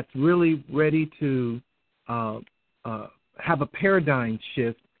that's really ready to have a paradigm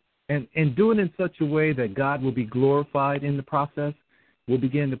shift and do it in such a way that God will be glorified in the process. We'll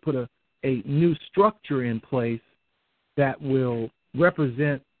begin to put a new structure in place that will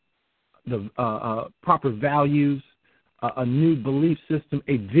represent the proper values, a new belief system,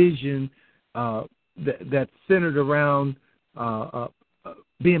 a vision that's centered around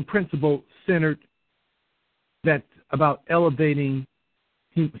being principle-centered, that's about elevating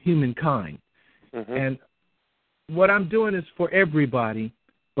humankind. Mm-hmm. And what I'm doing is for everybody,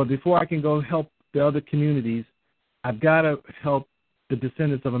 but before I can go help the other communities, I've got to help the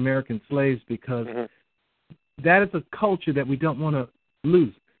descendants of American slaves, because that is a culture that we don't want to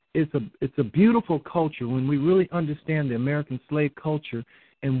lose. It's a beautiful culture when we really understand the American slave culture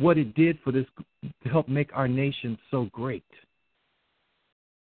and what it did for this to help make our nation so great.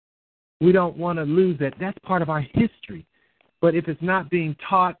 We don't want to lose that. That's part of our history. But if it's not being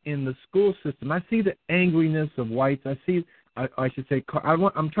taught in the school system, I see the angriness of whites. I should say,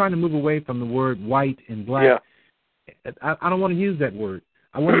 I'm trying to move away from the word white and black. Yeah. I don't want to use that word.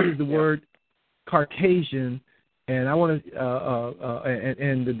 I want to use the word Caucasian, and I want to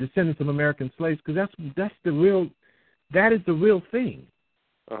and the descendants of American slaves, because that is the real thing.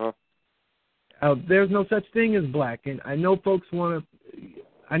 There's no such thing as black, and I know folks want to.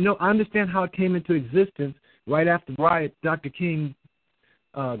 I understand how it came into existence right after the riot, Dr. King's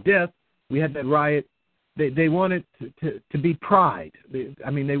death. We had that riot. They wanted to be pride. They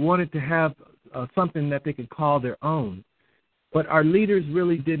wanted to have something that they could call their own. But our leaders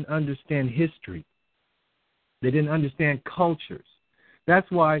really didn't understand history. They didn't understand cultures. That's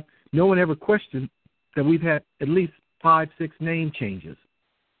why no one ever questioned that we've had at least 5-6 name changes.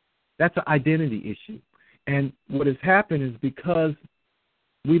 That's an identity issue. And what has happened is, because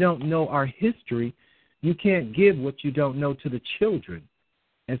we don't know our history, you can't give what you don't know to the children.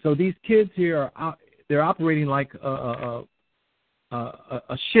 And so these kids here they're operating like a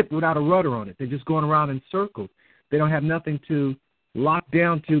ship without a rudder on it. They're just going around in circles. They don't have nothing to lock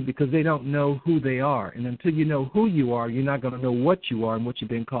down to, because they don't know who they are. And until you know who you are, you're not going to know what you are and what you've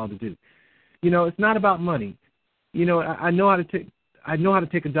been called to do. It's not about money. I know how to take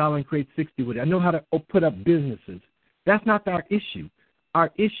 $1 and create 60 with it. I know how to put up businesses. That's not our issue.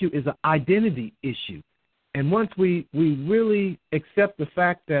 Our issue is an identity issue. And once we really accept the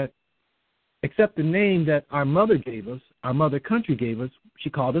fact that, accept the name that our mother gave us, our mother country gave us, she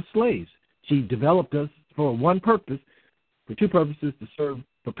called us slaves. She developed us for one purpose, for two purposes: to serve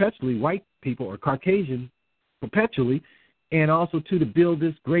perpetually white people or Caucasian perpetually, and also to build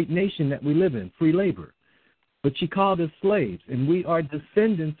this great nation that we live in, free labor. But she called us slaves, and we are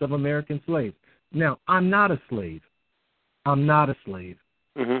descendants of American slaves. Now, I'm not a slave. I'm not a slave.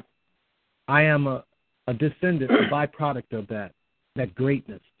 Mm-hmm. I am a descendant, a byproduct of that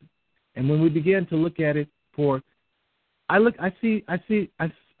greatness. And when we begin to look at it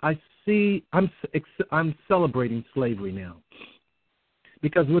I'm celebrating slavery now.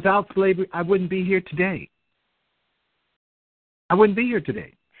 Because without slavery, I wouldn't be here today.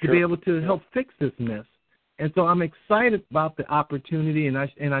 To be able to help fix this mess. And so I'm excited about the opportunity, and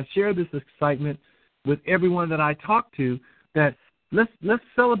I share this excitement with everyone that I talk to, that let's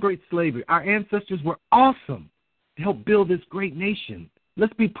celebrate slavery. Our ancestors were awesome to help build this great nation.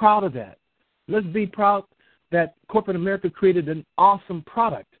 Let's be proud of that. Let's be proud that corporate America created an awesome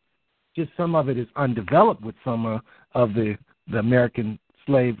product. Just some of it is undeveloped with some of the American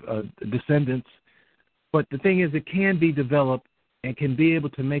slave descendants. But the thing is, it can be developed and can be able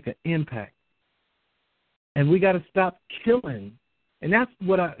to make an impact. And we got to stop killing. And that's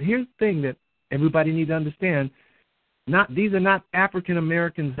here's the thing that everybody needs to understand. These are not African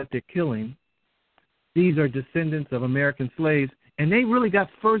Americans that they're killing. These are descendants of American slaves, and they really got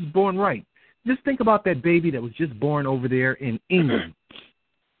firstborn right. Just think about that baby that was just born over there in England.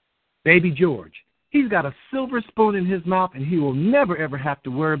 Baby George. He's got a silver spoon in his mouth, and he will never, ever have to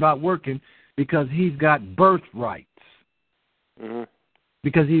worry about working, because he's got birthrights. Mm-hmm.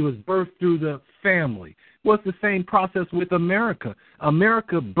 Because he was birthed through the family. Well, it's the same process with America.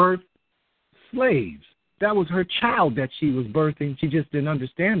 America birthed slaves. That was her child that she was birthing. She just didn't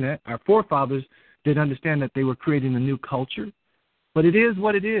understand that. Our forefathers didn't understand that they were creating a new culture. But it is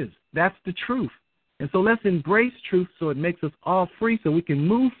what it is. That's the truth. And so let's embrace truth so it makes us all free so we can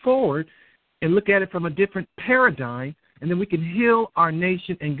move forward and look at it from a different paradigm, and then we can heal our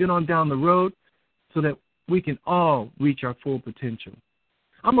nation and get on down the road so that we can all reach our full potential.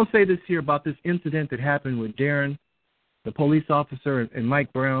 I'm going to say this here about this incident that happened with Darren, the police officer, and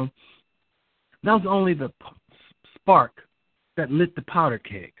Mike Brown. That was only the spark that lit the powder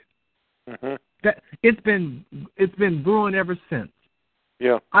keg. Mm-hmm. That it's been brewing ever since.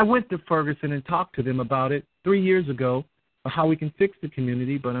 Yeah. I went to Ferguson and talked to them about it 3 years ago, about how we can fix the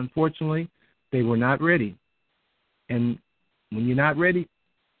community, but unfortunately, they were not ready. And when you're not ready,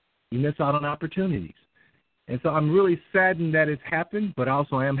 you miss out on opportunities. And so I'm really saddened that it's happened, but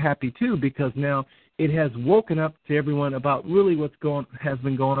also I am happy too, because now it has woken up to everyone about really has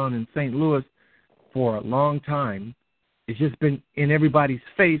been going on in St. Louis for a long time. It's just been in everybody's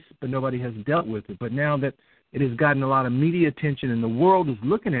face, but nobody has dealt with it. But now that it has gotten a lot of media attention and the world is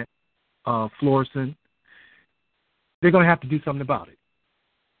looking at Florissant, they're going to have to do something about it.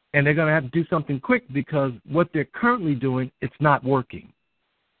 And they're going to have to do something quick, because what they're currently doing, it's not working.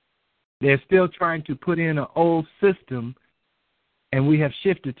 They're still trying to put in an old system, and we have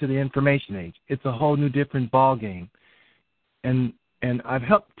shifted to the information age. It's a whole new different ball game. And I've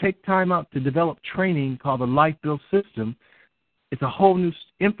helped take time out to develop training called the Life Build System. It's a whole new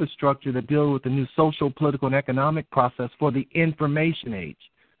infrastructure that deals with the new social, political, and economic process for the information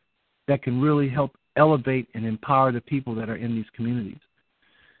age that can really help elevate and empower the people that are in these communities.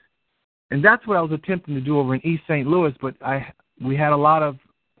 And that's what I was attempting to do over in East St. Louis, but we had a lot of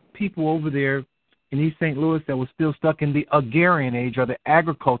people over there in East St. Louis that were still stuck in the agrarian age, or the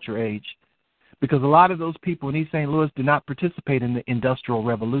agriculture age, because a lot of those people in East St. Louis did not participate in the Industrial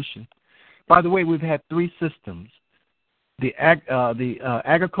Revolution. By the way, we've had three systems: the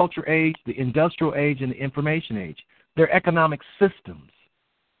agriculture age, the industrial age, and the information age. They're economic systems.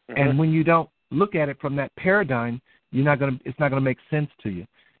 Mm-hmm. And when you don't look at it from that paradigm, it's not going to make sense to you.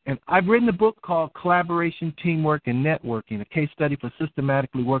 And I've written a book called Collaboration, Teamwork, and Networking, a case study for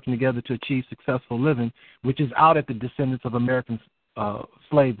systematically working together to achieve successful living, which is out at the Descendants of American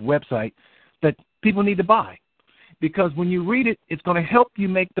Slave website, that people need to buy. Because when you read it, it's going to help you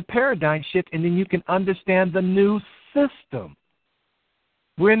make the paradigm shift, and then you can understand the new system.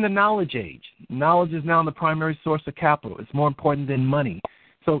 We're in the knowledge age. Knowledge is now the primary source of capital. It's more important than money.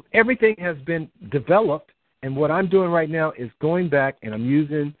 So everything has been developed. And what I'm doing right now is going back, and I'm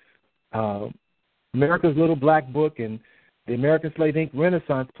using America's Little Black Book and the American Slave Inc.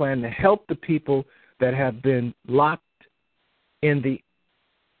 Renaissance Plan to help the people that have been locked in the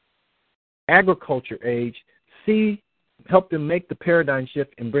agriculture age help them make the paradigm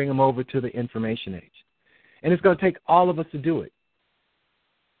shift and bring them over to the information age. And it's going to take all of us to do it.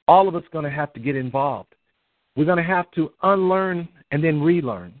 All of us are going to have to get involved. We're going to have to unlearn and then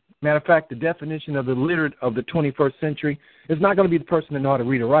relearn. Matter of fact, the definition of the literate of the 21st century is not going to be the person that know how to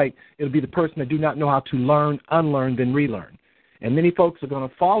read or write. It'll be the person that do not know how to learn, unlearn, then relearn. And many folks are going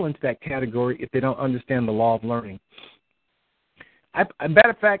to fall into that category if they don't understand the law of learning. Matter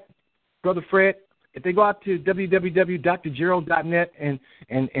of fact, Brother Fred, if they go out to www.drgerald.net and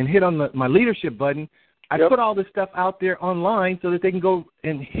hit on my leadership button, I put all this stuff out there online so that they can go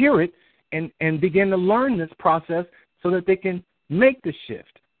and hear it and begin to learn this process so that they can make the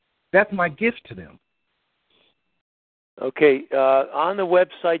shift. That's my gift to them. Okay. On the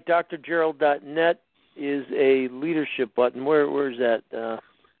website, drgerald.net, is a leadership button. Where is that?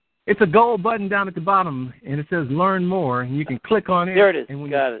 It's a gold button down at the bottom, and it says Learn More, and you can click on it. There it is.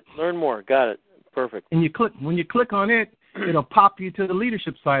 Got it. Learn More. Got it. Perfect. And when you click on it, it'll pop you to the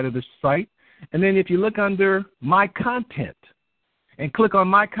leadership side of the site. And then if you look under My Content and click on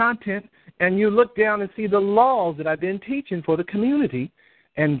My Content, and you look down and see the laws that I've been teaching for the community,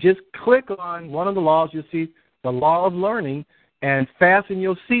 and just click on one of the laws, you'll see the law of learning, and fasten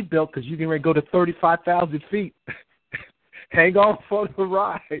your seatbelt because you can ready to go to 35,000 feet. Hang on for the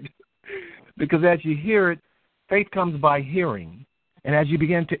ride. Because as you hear it, faith comes by hearing. And as you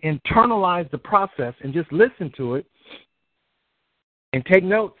begin to internalize the process and just listen to it and take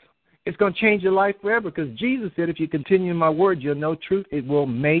notes, it's going to change your life forever, because Jesus said, if you continue in my word, you'll know truth. It will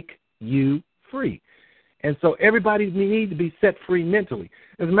make you free. And so everybody needs to be set free mentally.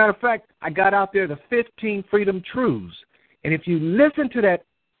 As a matter of fact, I got out there the 15 Freedom Truths. And if you listen to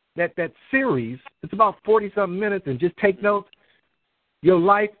that series, it's about 40-something minutes, and just take notes, your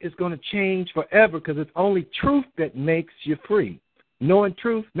life is going to change forever, because it's only truth that makes you free. Knowing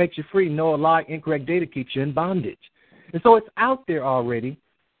truth makes you free. Know a lie, incorrect data keeps you in bondage. And so it's out there already.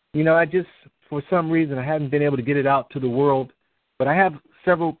 You know, for some reason, I haven't been able to get it out to the world. But I have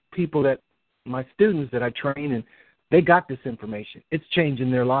several people my students that I train, and they got this information. It's changing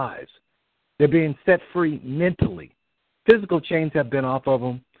their lives. They're being set free mentally. Physical chains have been off of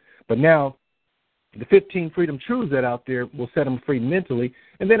them, but now the 15 freedom truths that are out there will set them free mentally.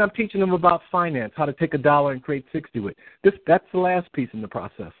 And then I'm teaching them about finance, how to take $1 and create 60 with it. That's the last piece in the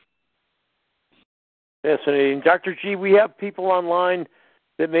process. Fascinating. Dr. G, we have people online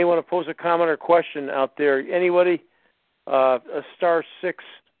that may want to pose a comment or question out there. Anybody? A *6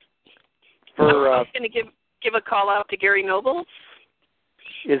 for... I'm going to give a call out to Gary Noble.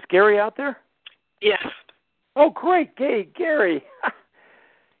 Is Gary out there? Yes. Oh, great. Hey, Gary.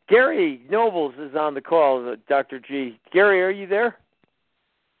 Gary Nobles is on the call, Dr. G. Gary, are you there?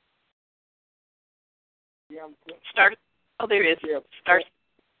 Yeah, Start. Oh, there he is. Yeah. Start.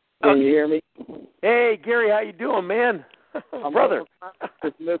 Can you hear me? Hey, Gary, how you doing, man? Brother.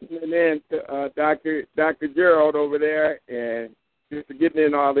 Just listening in to Dr. Gerald over there and just getting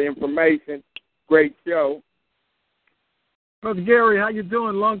in all the information. Great show. Brother Gary, how you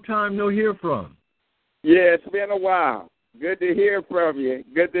doing? Long time no hear from. Yeah, it's been a while. Good to hear from you.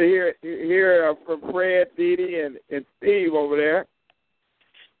 Good to hear from Fred, Dee Dee, and Steve over there.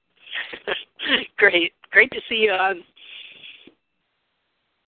 Great to see you on.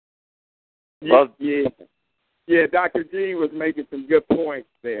 Yeah, Dr. G was making some good points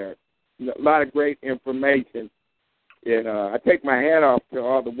there. A lot of great information. And I take my hat off to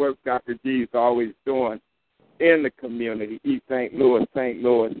all the work Dr. G is always doing in the community, East St. Louis, St.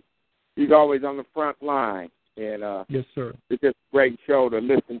 Louis. He's always on the front line. And yes, sir. It's just a great show to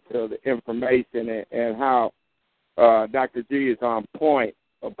listen to the information and how Dr. G is on point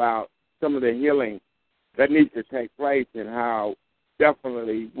about some of the healing that needs to take place and how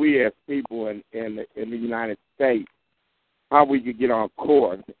definitely we as people in the United States, how we could get on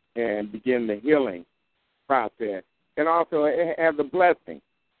course and begin the healing process. And also have the blessing,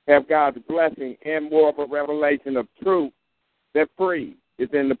 have God's blessing and more of a revelation of truth that free is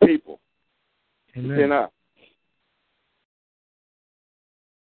in the people. Amen. It's in us.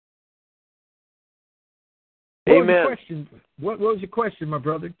 Amen. What was your question, my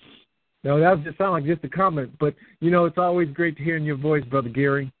brother? No, that just sound like just a comment, but, it's always great to hear your voice, Brother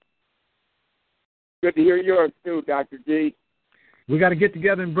Gary. Good to hear yours, too, Dr. G. We got to get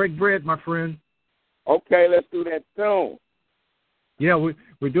together and break bread, my friend. Okay, let's do that soon. Yeah,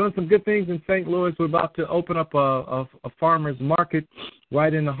 we're doing some good things in St. Louis. We're about to open up a farmer's market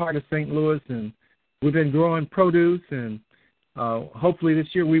right in the heart of St. Louis, and we've been growing produce, and hopefully this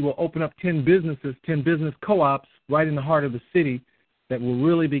year we will open up 10 business co-ops right in the heart of the city that will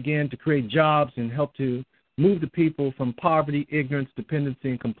really begin to create jobs and help to move the people from poverty, ignorance, dependency,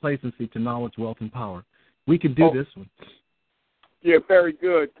 and complacency to knowledge, wealth, and power. We could do this one. Yeah, very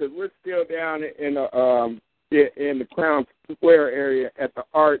good, because we're still down in the Crown Square area at the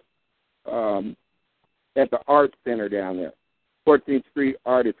art center down there, 14th Street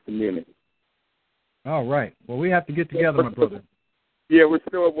Artist Community. All right. Well, we have to get together, my brother. Yeah, we're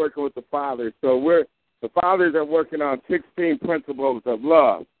still working with the fathers. So the fathers are working on 16 principles of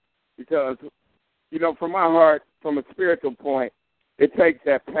love because, from my heart, from a spiritual point, it takes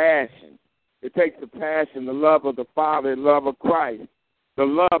that passion. It takes the passion, the love of the Father, the love of Christ, the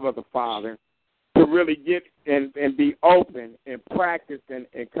love of the Father, to really get and be open and practice and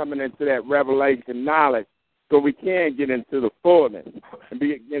coming into that revelation knowledge so we can get into the fullness and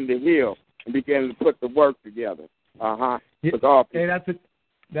begin to heal and begin to put the work together. With all people. Hey,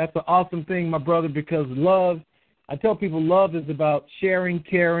 that's an awesome thing, my brother, because love, I tell people love is about sharing,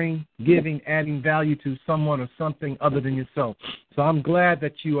 caring, giving, adding value to someone or something other than yourself. So I'm glad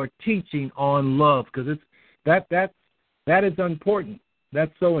that you are teaching on love because that is important.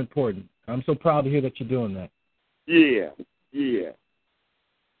 That's so important. I'm so proud to hear that you're doing that. Yeah.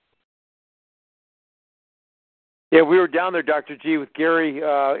 Yeah, we were down there, Dr. G, with Gary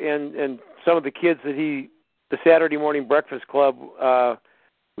and some of the kids the Saturday morning breakfast club.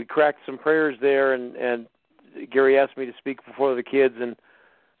 We cracked some prayers there, and Gary asked me to speak before the kids, and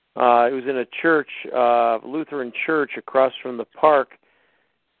it was in a church, Lutheran church across from the park.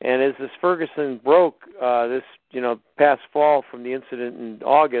 And as this Ferguson broke this past fall from the incident in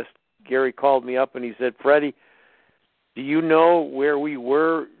August, Gary called me up and he said, "Freddie, do you know where we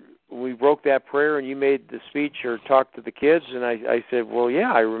were when we broke that prayer and you made the speech or talked to the kids?" And I said, "Well,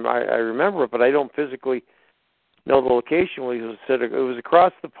 yeah, I remember it, but I don't physically know the location." Well, he said it was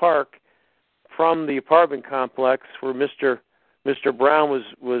across the park from the apartment complex where Mr. Brown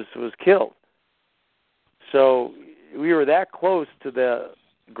was killed. So we were that close to the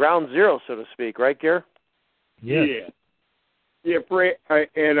ground zero, so to speak, right, Gary? Yeah, Fred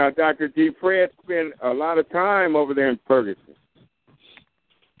and Dr. G. Fred spent a lot of time over there in Ferguson.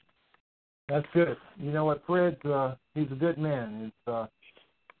 That's good. You know what, Fred? He's a good man.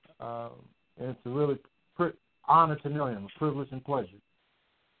 and it's a really honor to know him, a privilege and pleasure.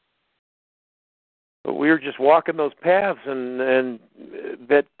 But we were just walking those paths, and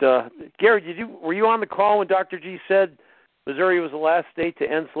Gary, were you on the call when Dr. G said Missouri was the last state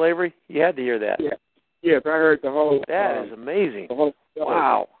to end slavery? You had to hear that. Yeah. Yes, I heard the whole. That is amazing. The whole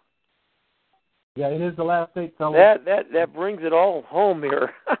wow. Yeah, it is the last state. That brings it all home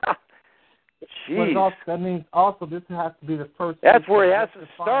here. Jeez. Also, that means also this has to be the first. That's where it has to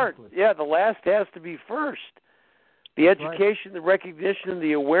start. Yeah, the last has to be first. The education, the recognition,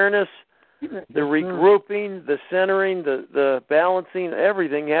 the awareness, the regrouping, the centering, the balancing,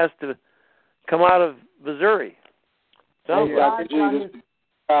 everything has to come out of Missouri. Hey, Dr. G,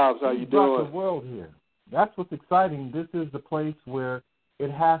 how you doing? The world here. That's what's exciting. This is the place where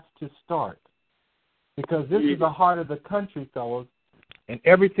it has to start. Because this is the heart of the country, fellows, and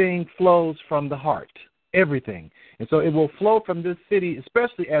everything flows from the heart. Everything. And so it will flow from this city,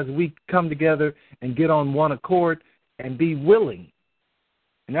 especially as we come together and get on one accord and be willing.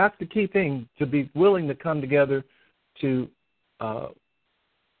 And that's the key thing, to be willing to come together to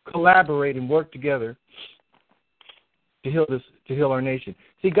collaborate and work together to heal our nation.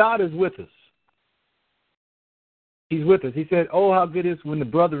 See, God is with us. He's with us. He said, oh, how good it is when the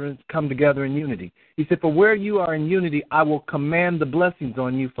brethren come together in unity. He said, for where you are in unity, I will command the blessings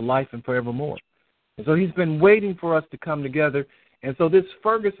on you for life and forevermore. And so he's been waiting for us to come together. And so this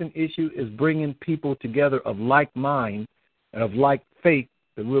Ferguson issue is bringing people together of like mind and of like faith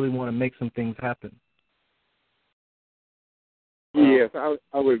that really want to make some things happen. Yes, I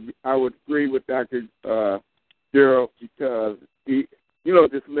would agree with Dr. Gerald, because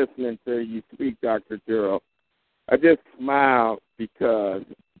just listening to you speak, Dr. Gerald, I just smiled because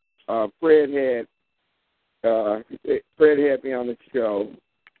Fred had me on the show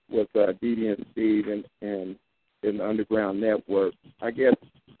with Dee Dee and Steve and in the Underground Network. I guess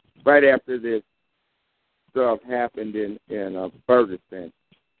right after this stuff happened in Ferguson,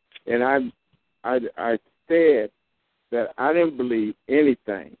 and I said that I didn't believe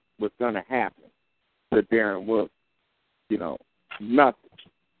anything was going to happen to Darren Wilson. Nothing.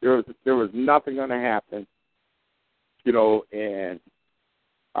 There was nothing going to happen. And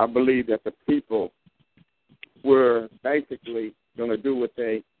I believe that the people were basically going to do what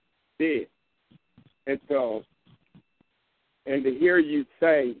they did. And so, and to hear you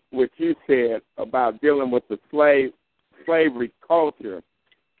say what you said about dealing with the slavery culture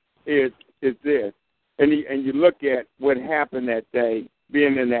is this. And you look at what happened that day,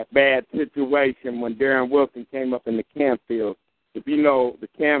 being in that bad situation when Darren Wilson came up in the Campfields. If you know, the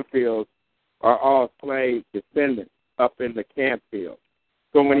Campfields are all slave descendants up in the Campfield.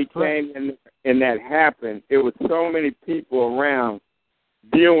 So when he came in and that happened, it was so many people around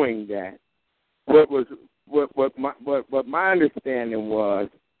viewing that. What my understanding was,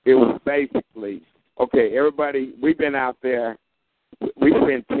 it was basically, okay, everybody, we've been out there, we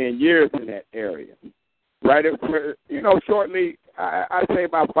spent 10 years in that area. Right? Shortly, I'd say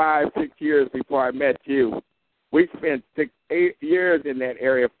about 5-6 years before I met you, we spent 6-8 years in that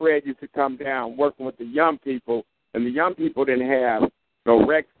area. Fred used to come down working with the young people, and the young people didn't have no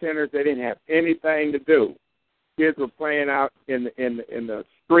rec centers. They didn't have anything to do. Kids were playing out in the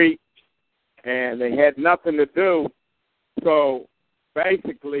street, and they had nothing to do. So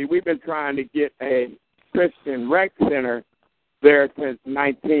basically, we've been trying to get a Christian rec center there since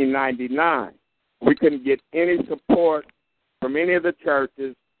 1999. We couldn't get any support from any of the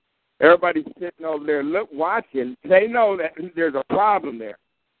churches. Everybody's sitting over there watching. They know that there's a problem there,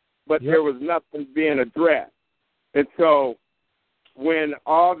 but there was nothing being addressed. And so when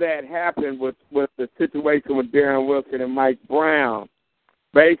all that happened with the situation with Darren Wilson and Mike Brown,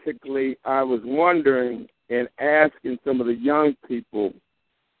 basically I was wondering and asking some of the young people,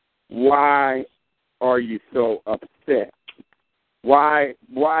 why are you so upset? Why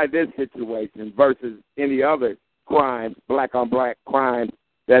this situation versus any other crimes, black-on-black crimes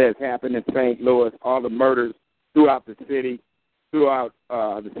that has happened in St. Louis, all the murders throughout the city of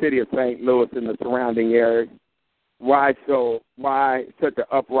St. Louis and the surrounding areas? Why such an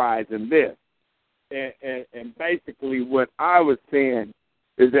uprising in this? And basically what I was saying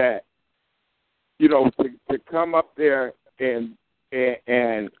is that, to come up there and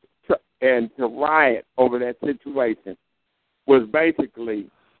to riot over that situation was basically,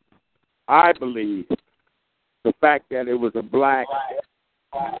 I believe, the fact that it was a black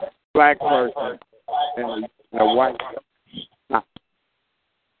person and a white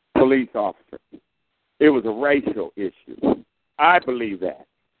police officer. It was a racial issue. I believe that.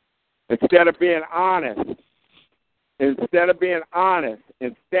 Instead of being honest and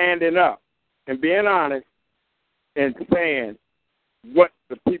standing up and being honest and saying what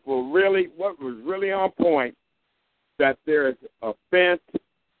the people what was really on point, that there is a fence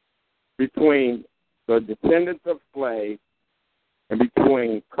between the descendants of slaves and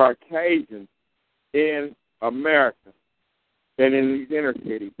between Caucasians in America and in these inner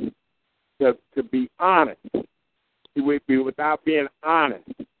cities. To be honest, it would be without being honest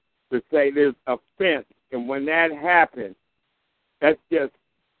to say there's a fence, and when that happens, that's just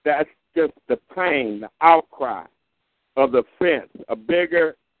the pain, the outcry of the fence, a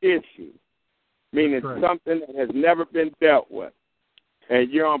bigger issue, meaning something that has never been dealt with. And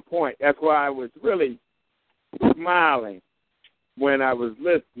you're on point. That's why I was really smiling when I was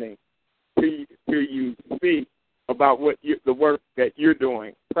listening to you speak about the work that you're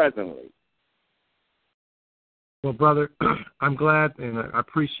doing presently. Well, brother, I'm glad and I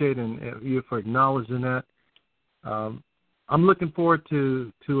appreciate you for acknowledging that. I'm looking forward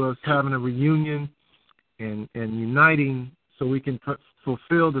to us having a reunion and uniting so we can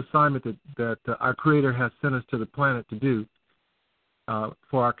fulfill the assignment that our Creator has sent us to the planet to do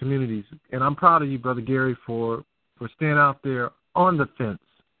for our communities. And I'm proud of you, Brother Gary, for staying out there on the fence,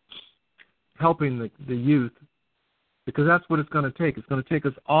 helping the youth, because that's what it's going to take. It's going to take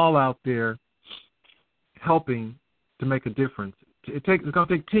us all out there helping to make a difference. It's going to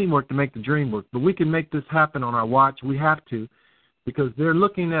take teamwork to make the dream work, but we can make this happen on our watch. We have to, because they're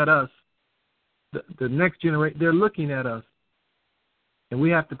looking at us, the next generation, they're looking at us, and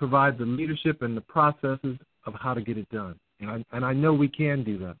we have to provide the leadership and the processes of how to get it done. And I know we can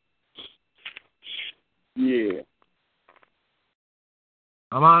do that. Yeah.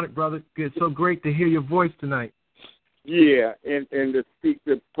 I'm on it, brother. It's so great to hear your voice tonight. Yeah, and to speak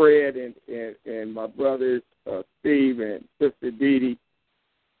to Fred and my brothers, Steve and Sister Dee Dee,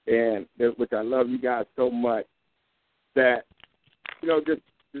 and which I love you guys so much, that, just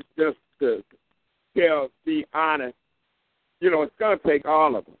to be honest, it's going to take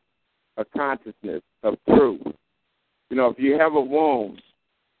all of us, a consciousness of truth. If you have a wound,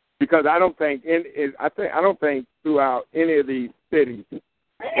 because I don't think throughout any of these cities,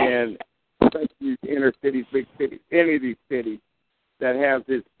 and especially inner cities, big cities, any of these cities that have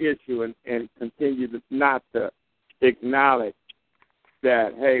this issue and continue not to acknowledge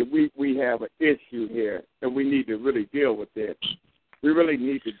that, hey, we have an issue here and we need to really deal with this. We really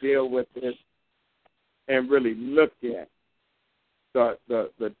need to deal with this and really look at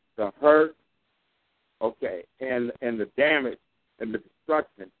the hurt, okay, and the damage and the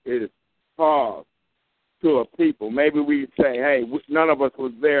destruction it is caused to a people. Maybe we say, hey, none of us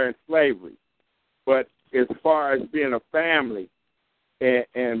was there in slavery, but as far as being a family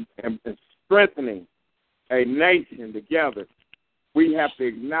and strengthening a nation together, we have to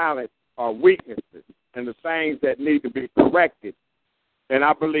acknowledge our weaknesses and the things that need to be corrected. And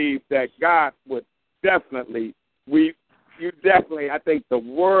I believe that God would definitely, I think the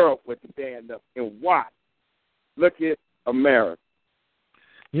world would stand up and watch. Look at America.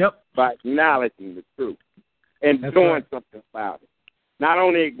 Yep. By acknowledging the truth and doing something about it. Not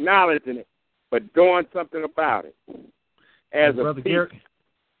only acknowledging it, but doing something about it. As a Brother Gary,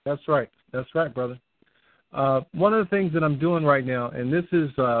 that's right, brother. One of the things that I'm doing right now, and this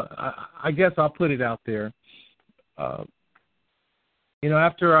is, I guess I'll put it out there.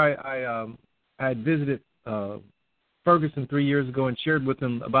 After I had visited Ferguson 3 years ago and shared with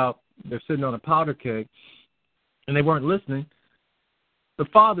them about they're sitting on a powder keg, and they weren't listening, the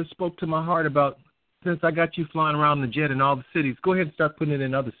Father spoke to my heart about, since I got you flying around the jet in all the cities, go ahead and start putting it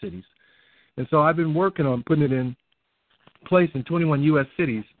in other cities. And so I've been working on putting it in place in 21 U.S.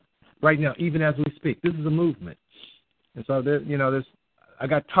 cities right now, even as we speak. This is a movement. And so, I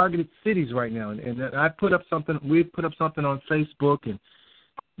got targeted cities right now. And I put up something, we put up something on Facebook, and,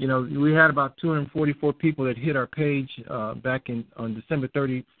 we had about 244 people that hit our page back on December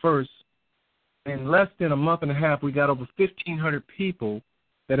 31st. In less than a month and a half, we got over 1,500 people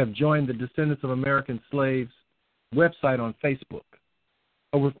that have joined the Descendants of American Slaves website on Facebook.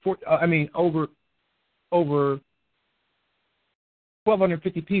 Over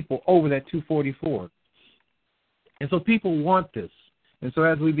 1,250 people over that 244. And so people want this. And so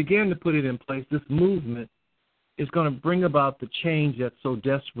as we begin to put it in place, this movement is going to bring about the change that's so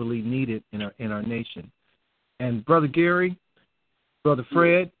desperately needed in our nation. And Brother Gary, Brother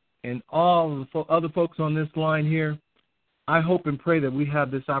Fred, and all the other folks on this line here, I hope and pray that we have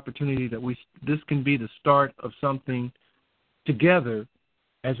this opportunity, that this can be the start of something together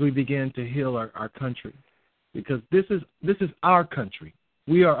as we begin to heal our country. Because this is our country.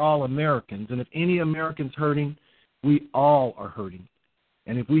 We are all Americans, and if any American's hurting, we all are hurting.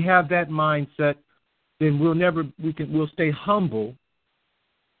 And if we have that mindset, then we'll stay humble,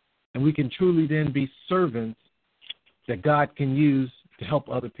 and we can truly then be servants that God can use to help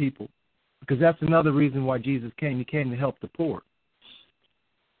other people, because that's another reason why Jesus came. He came to help the poor.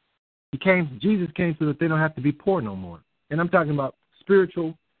 Jesus came so that they don't have to be poor no more. And I'm talking about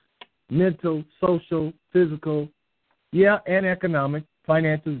spiritual, mental, social, physical, and economic,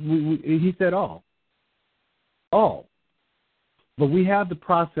 finances. He said all. All. But we have the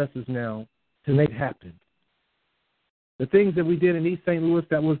processes now to make it happen. The things that we did in East St. Louis,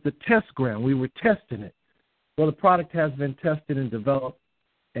 that was the test ground. We were testing it. Well, the product has been tested and developed,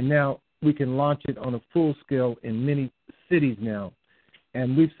 and now we can launch it on a full scale in many cities now.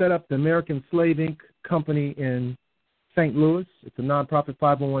 And we've set up the American Slave Inc. company in St. Louis. It's a nonprofit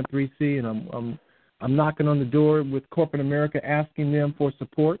 501(c), and I'm knocking on the door with corporate America, asking them for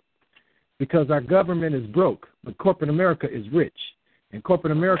support, because our government is broke, but corporate America is rich. And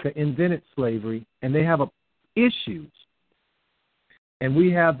corporate America invented slavery, and they have issues. And we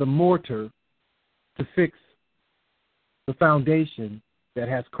have the mortar to fix the foundation that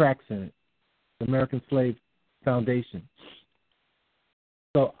has cracks in it, the American Slave Foundation.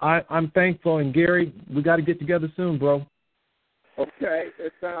 So I'm thankful, and Gary, we got to get together soon, bro. Okay,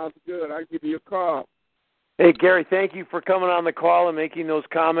 that sounds good. I'll give you a call. Hey, Gary, thank you for coming on the call and making those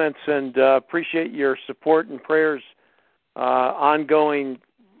comments, and appreciate your support and prayers ongoing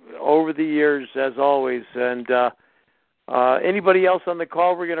over the years, as always. And anybody else on the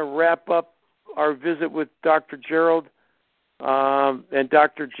call, we're going to wrap up our visit with Dr. Gerald and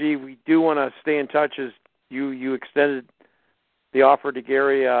Dr. G. We do want to stay in touch, as you extended the offer to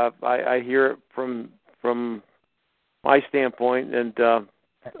Gary. I hear it from my standpoint, and I'm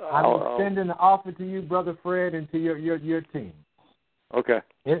extending the offer to you, Brother Fred, and to your team. Okay.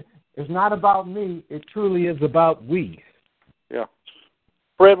 It's not about me. It truly is about we. Yeah.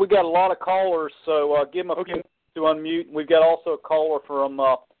 Fred, we got a lot of callers, so give them a few minutes to unmute. We've got also a caller from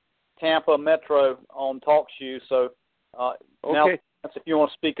Tampa Metro on TalkShoe, so now if you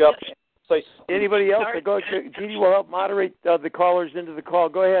want to speak up, say something. Anybody else? Jeannie will help moderate the callers into the call.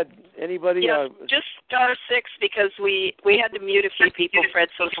 Go ahead. Anybody? Yeah, just star 6, because we had to mute a few people, Fred.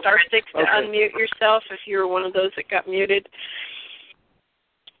 So star 6 to unmute yourself if you were one of those that got muted.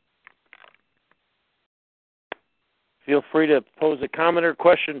 Feel free to pose a comment or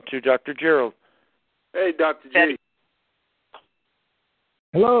question to Dr. Gerald. Hey, Dr. G.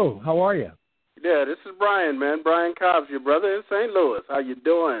 Hello, how are you? Yeah, this is Brian, man. Brian Cobbs, your brother in St. Louis. How you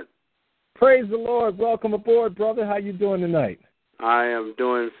doing? Praise the Lord. Welcome aboard, brother. How you doing tonight? I am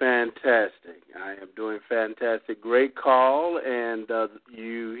doing fantastic. Great call, and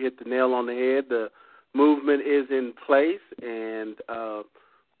you hit the nail on the head. The movement is in place, and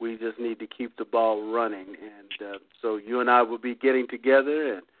we just need to keep the ball running. And so you and I will be getting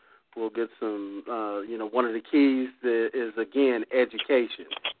together, and we'll get some, one of the keys is, again, education.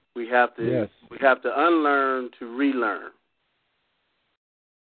 We have to unlearn to relearn.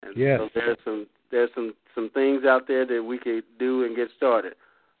 And so there's some things out there that we could do and get started.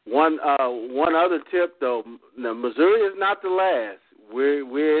 One other tip, though, now, Missouri is not the last.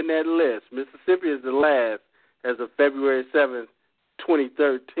 We're in that list. Mississippi is the last. As of February 7th,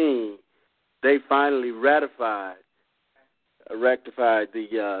 2013, they finally rectified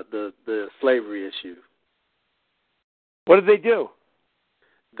the slavery issue. What did they do?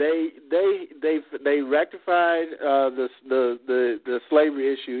 They rectified the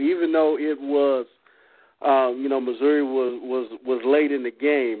slavery issue, even though it was Missouri was late in the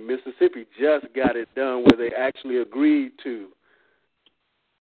game. Mississippi just got it done, where they actually agreed to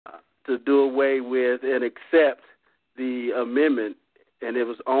do away with and accept the amendment, and it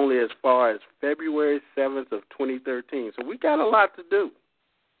was only as far as February 7th of 2013. So we got a lot to do.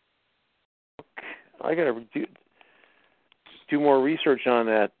 I got to do more research on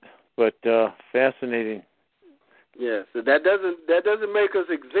that, but fascinating. Yes, so that doesn't make us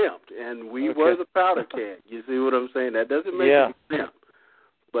exempt, and we were the powder keg. You see what I'm saying? That doesn't make us exempt.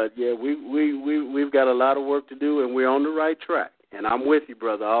 But yeah, we've got a lot of work to do, and we're on the right track. And I'm with you,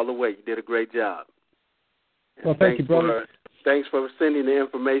 brother, all the way. You did a great job. Well, thank you, brother. Thanks for sending the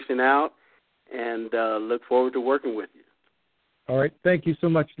information out, and look forward to working with you. All right, thank you so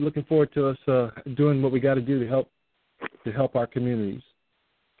much. Looking forward to us doing what we got to do to help our communities.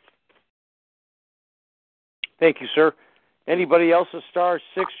 Thank you, sir. Anybody else, *6,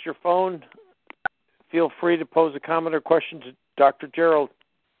 your phone? Feel free to pose a comment or question to Dr. Gerald.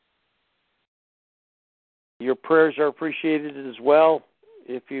 Your prayers are appreciated as well.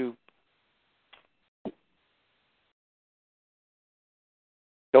 If you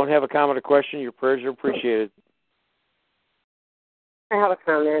don't have a comment or question, your prayers are appreciated. I have a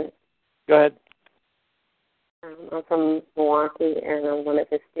comment. Go ahead. I'm from Milwaukee, and I'm one of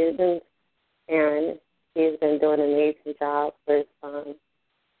the students. And He's been doing an amazing job with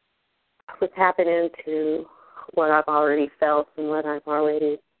tapping into what I've already felt and what I've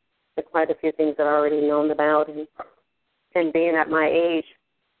already, quite a few things that I've already known about. And being at my age,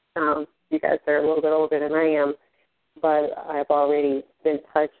 you guys are a little bit older than I am, but I've already been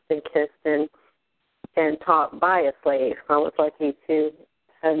touched and kissed and taught by a slave. I was lucky to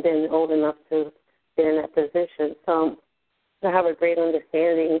have been old enough to be in that position. So I have a great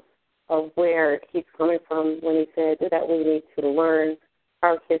understanding of where he's coming from when he said that we need to learn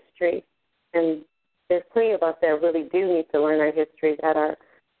our history. And there's plenty of us that really do need to learn our history, that are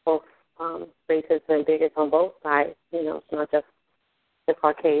both racist and bigots on both sides. You know, it's not just the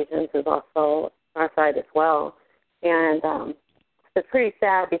Caucasians, it's also our side as well. And it's pretty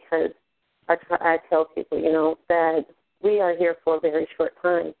sad because I tell people, you know, that we are here for a very short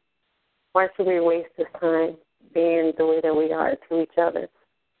time. Why should we waste this time being the way that we are to each other,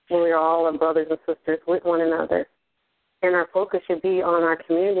 when we are all our brothers and sisters with one another? And our focus should be on our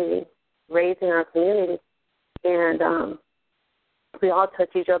community, raising our community. And we all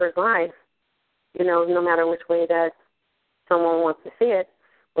touch each other's lives, you know, no matter which way that someone wants to see it.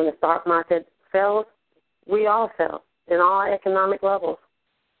 When the stock market fell, we all fell in all economic levels.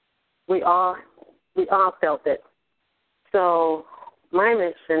 We all felt it. So my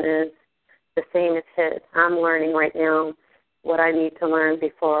mission is the same as his. I'm learning right now what I need to learn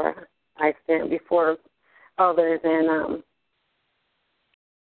before I stand before others and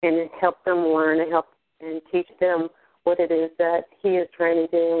help them learn and help and teach them what it is that he is trying to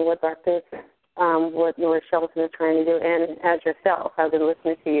do and what Dr. What Norris Shelton is trying to do. And as yourself, I've been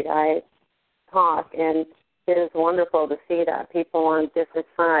listening to you guys talk, and it is wonderful to see that people on different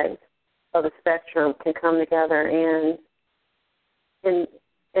sides of the spectrum can come together and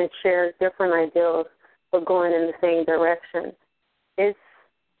share different ideals but going in the same direction. This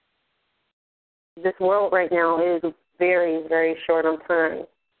world right now is very, very short on time,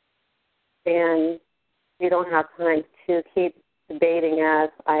 and you don't have time to keep debating, as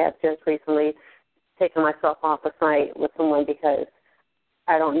I have just recently taken myself off a site with someone because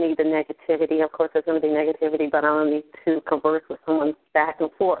I don't need the negativity. Of course, there's going to be negativity, but I don't need to converse with someone back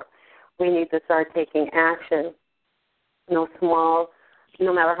and forth. We need to start taking action. No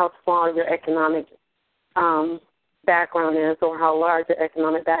matter how small your economic background is or how large your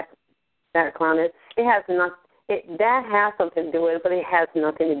economic background is, that has something to do with it, but it has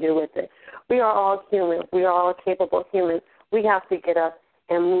nothing to do with it. We are all human. We are all capable humans. We have to get up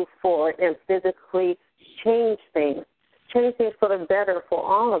and move forward and physically change things for the better for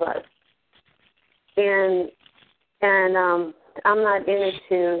all of us. And I'm not in it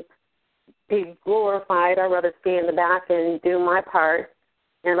to be glorified. I'd rather stay in the back and do my part.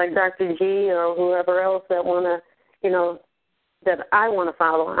 And like Dr. G or whoever else that that I want to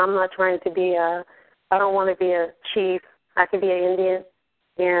follow. I'm not trying to be I don't want to be a chief. I can be an Indian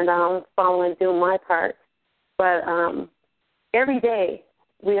and follow and do my part. But every day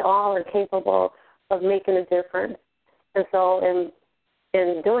we all are capable of making a difference. And so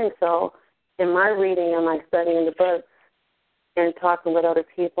in doing so, in my reading and my studying the books and talking with other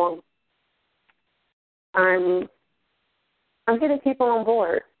people, I'm getting people on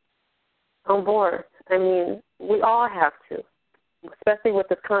board. I mean, we all have to, especially with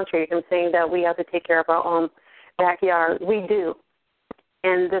this country. I'm saying that we have to take care of our own backyard. We do.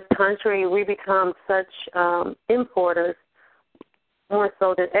 In this country, we become such importers more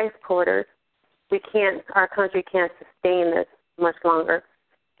so than exporters. Our country can't sustain this much longer,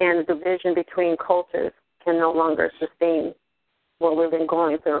 and the division between cultures can no longer sustain what we've been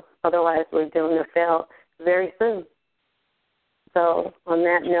going through. Otherwise, we're doomed to fail very soon. So on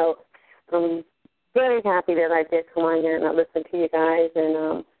that note, I'm very happy that I did come on here and I listened to you guys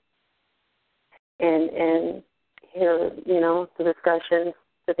and hear, the discussions,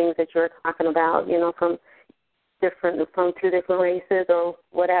 the things that you're talking about, from two different races or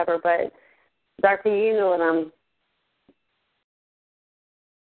whatever. But Dr. You know what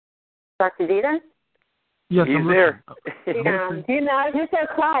Dr. Dita? Yes, he's there. Yeah, you're so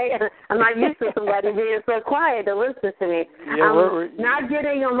quiet. I'm not used to somebody being so quiet to listen to me. Yeah, I'm not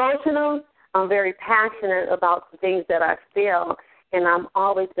getting emotional. I'm very passionate about the things that I feel, and I've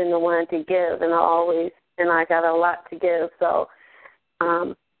always been the one to give, and I got a lot to give. So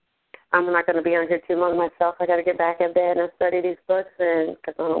I'm not going to be on here too long myself. I got to get back in bed and study these books, and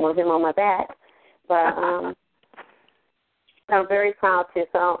because I don't want him on my back. But I'm very proud to.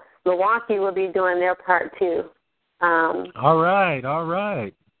 So Milwaukee will be doing their part too. All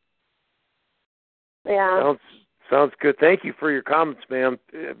right. Yeah. Sounds good. Thank you for your comments, ma'am.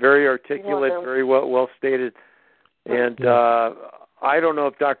 Very articulate, very well stated. And I don't know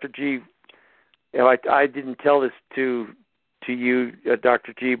if Dr. G I didn't tell this to you,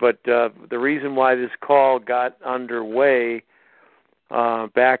 Dr. G, but the reason why this call got underway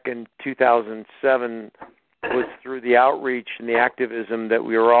back in 2007 was through the outreach and the activism that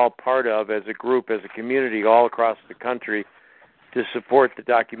we were all part of as a group, as a community all across the country to support the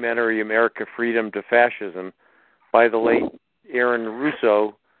documentary America Freedom to Fascism by the late Aaron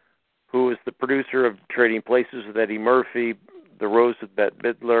Russo, who was the producer of Trading Places with Eddie Murphy, The Rose with Bette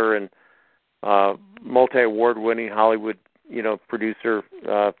Midler, and multi-award-winning Hollywood, producer,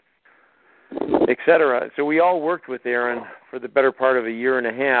 etc. So we all worked with Aaron for the better part of a year and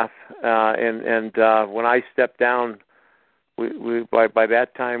a half, and when I stepped down, we by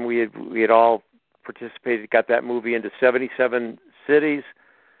that time we had all participated, got that movie into 77 cities,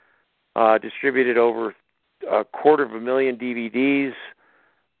 distributed over 250,000 DVDs,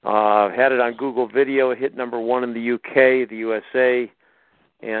 had it on Google Video. It hit #1 in the UK, the USA,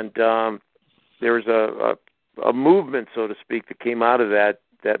 and there was a movement, so to speak, that came out of that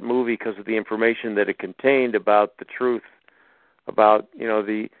movie because of the information that it contained about the truth about,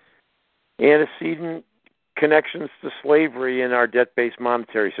 the antecedent connections to slavery in our debt-based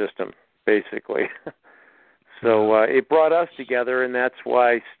monetary system, basically. So it brought us together, and that's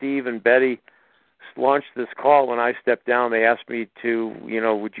why Steve and Betty launched this call. When I stepped down, they asked me to,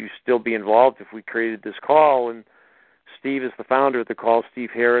 would you still be involved if we created this call? And Steve is the founder of the call, Steve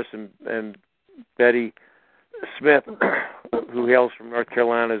Harris, and Betty Smith, who hails from North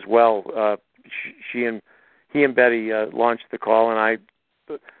Carolina as well. He and Betty launched the call, and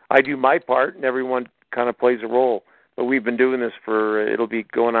I do my part, and everyone kind of plays a role. But we've been doing this it'll be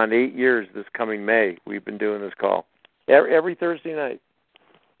going on 8 years this coming May. We've been doing this call every Thursday night.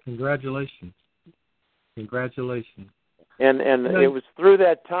 Congratulations. Congratulations. And it was through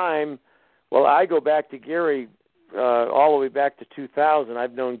that time, well, I go back to Gary all the way back to 2000.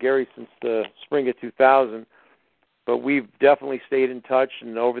 I've known Gary since the spring of 2000, but we've definitely stayed in touch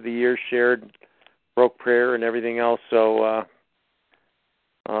and over the years shared broke prayer and everything else. So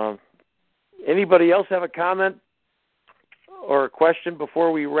anybody else have a comment or a question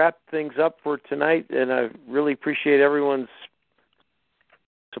before we wrap things up for tonight? And I really appreciate everyone's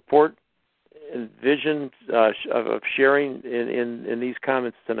support and vision of sharing in these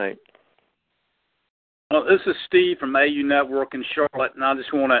comments tonight. Well, this is Steve from AU Network in Charlotte, and I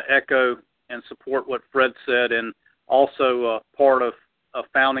just want to echo and support what Fred said, and also part of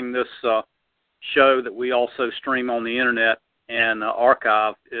founding this show that we also stream on the Internet and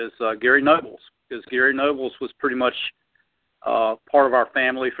archive is Gary Nobles, because Gary Nobles was pretty much part of our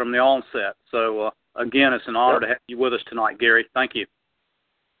family from the onset. So, again, it's an honor to have you with us tonight, Gary. Thank you.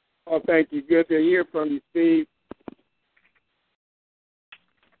 Oh, thank you. Good to hear from you, Steve.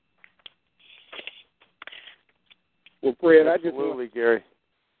 Well, Fred, Gary.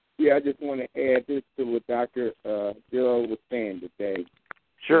 Yeah, I just want to add this to what Dr. Gerald was saying today.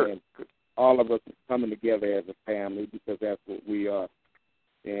 Sure. And all of us are coming together as a family because that's what we are.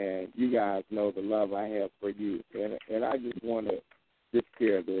 And you guys know the love I have for you. And I just want to just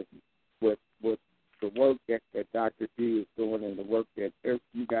share this with the work that Dr. G is doing and the work that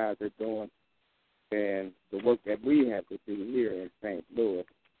you guys are doing and the work that we have to do here in St. Louis.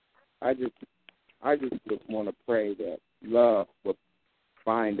 I just want to pray that love would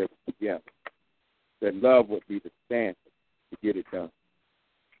bind us together, that love would be the standard to get it done.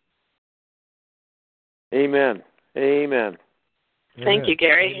 Amen. Amen. Thank you,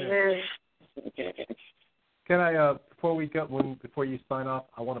 Gary. Can I, before you sign off,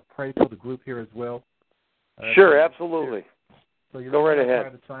 I want to pray for the group here as well. Sure, absolutely. So you go right ahead. Try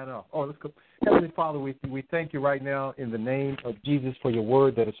to sign off. Oh, let's go. Heavenly Father, we thank you right now in the name of Jesus for your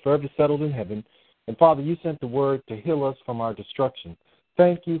word that is forever settled in heaven. And Father, you sent the word to heal us from our destruction.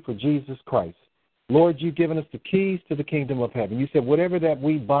 Thank you for Jesus Christ. Lord, you've given us the keys to the kingdom of heaven. You said whatever that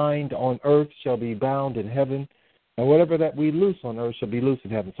we bind on earth shall be bound in heaven, and whatever that we loose on earth shall be loose in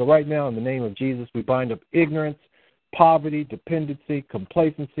heaven. So right now, in the name of Jesus, we bind up ignorance, poverty, dependency,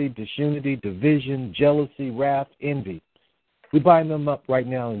 complacency, disunity, division, jealousy, wrath, envy. We bind them up right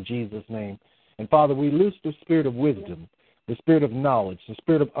now in Jesus' name. And Father, we loose the spirit of wisdom, the spirit of knowledge, the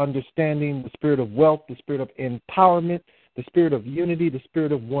spirit of understanding, the spirit of wealth, the spirit of empowerment, the spirit of unity, the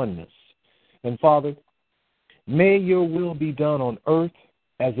spirit of oneness. And Father, may your will be done on earth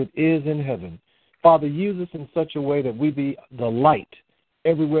as it is in heaven. Father, use us in such a way that we be the light.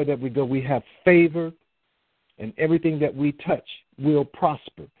 Everywhere that we go, we have favor, and everything that we touch will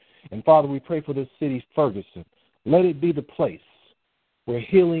prosper. And Father, we pray for this city, Ferguson. Let it be the place where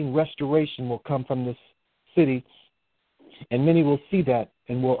healing, restoration will come from this city, and many will see that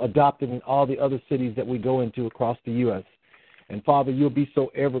and will adopt it in all the other cities that we go into across the U.S. And, Father, you'll be so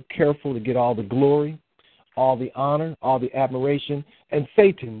ever careful to get all the glory, all the honor, all the admiration. And,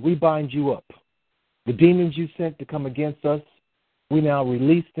 Satan, we bind you up. The demons you sent to come against us, we now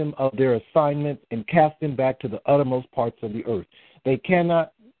release them of their assignment and cast them back to the uttermost parts of the earth. They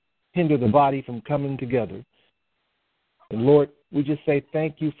cannot hinder the body from coming together. And, Lord, we just say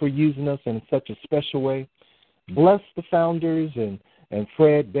thank you for using us in such a special way. Bless the founders and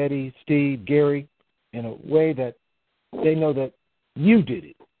Fred, Betty, Steve, Gary in a way that they know that you did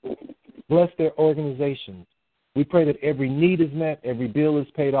it. Bless their organizations. We pray that every need is met, every bill is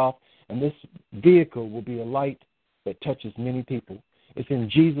paid off, and this vehicle will be a light that touches many people. It's in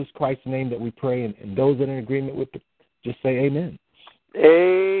Jesus Christ's name that we pray, and those that are in agreement with it, just say amen.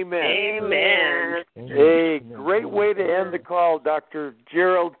 Amen. Amen. A great way to end the call, Dr.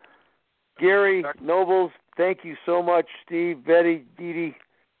 Gerald. Gary Nobles, thank you so much. Steve, Betty, Dee Dee.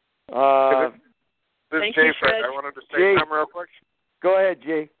 This is Jay, Fred. I wanted to say something real quick. Go ahead,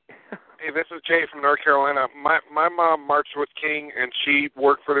 Jay. Hey, this is Jay from North Carolina. My mom marched with King, and she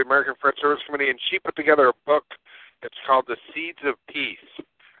worked for the American Fred Service Committee, and she put together a book. It's called The Seeds of Peace.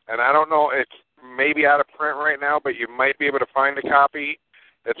 And I don't know, it's maybe out of print right now, but you might be able to find a copy.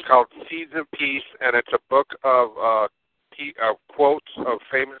 It's called Seeds of Peace, and it's a book of quotes of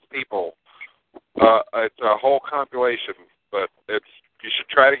famous people. It's a whole compilation, but you should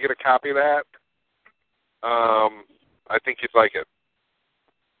try to get a copy of that. I think you'd like it.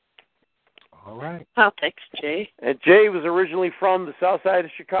 All right. Oh, thanks, Jay. And Jay was originally from the south side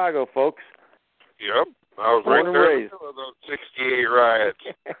of Chicago, folks. Yep. I was right there in the middle of those 68 riots.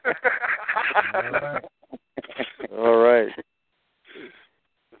 All right.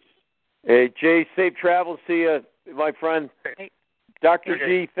 Hey, Jay, safe travels to you, my friend. Dr.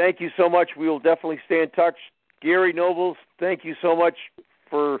 G, thank you so much. We will definitely stay in touch. Gary Nobles, thank you so much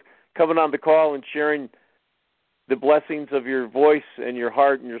for coming on the call and sharing the blessings of your voice and your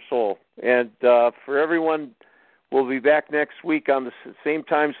heart and your soul. And for everyone, we'll be back next week on the same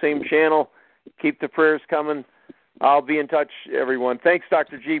time, same channel. Keep the prayers coming. I'll be in touch, everyone. Thanks,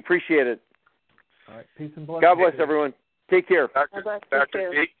 Dr. G. Appreciate it. All right. Peace and blessings. God bless everyone. Take care. Dr.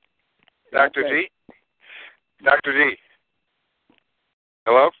 G. Dr. G. Dr. G.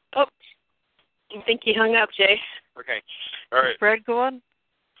 Hello? Oh, I think you hung up, Jay. Okay. All right. Is Fred going?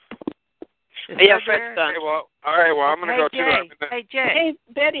 Yeah, Fred's done. Okay, well, all right, well, I'm going to go too. Hey, Jay. Hey,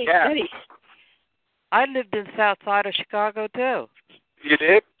 Betty. Yeah. Betty. I lived in south side of Chicago, too. You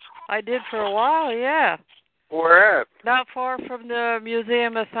did? I did for a while, yeah. Where at? Not far from the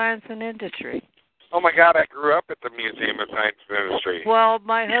Museum of Science and Industry. Oh, my God, I grew up at the Museum of Science and Industry. Well,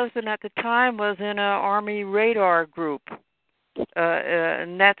 my husband at the time was in an Army radar group,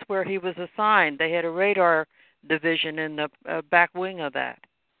 and that's where he was assigned. They had a radar division in the back wing of that.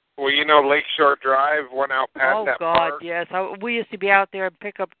 Well, you know, Lakeshore Drive went out past that park. Oh, God, yes. We used to be out there and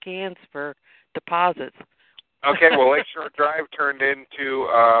pick up cans for deposits. Okay, well, Lakeshore Drive turned into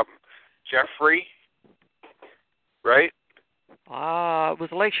Jeffrey, right? It was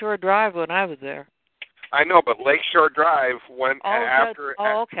Lakeshore Drive when I was there. I know, but Lakeshore Drive went after.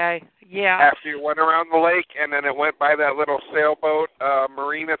 Oh, okay, yeah. After you went around the lake, and then it went by that little sailboat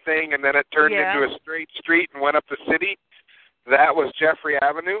marina thing, and then it turned into a straight street and went up the city. That was Jeffrey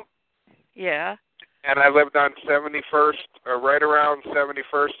Avenue. Yeah. And I lived on 71st, or right around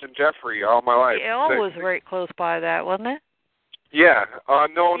 71st and Jeffrey all my life. The L was right close by that, wasn't it? Yeah.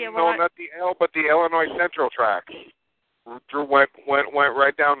 No, not the L, but the Illinois Central track. Went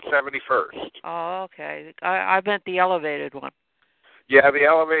right down 71st. Oh, okay. I meant the elevated one. Yeah, the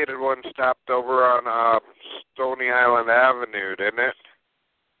elevated one stopped over on Stony Island Avenue, didn't it?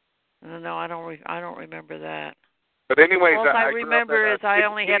 No, I don't remember that. But anyways, all I remember is I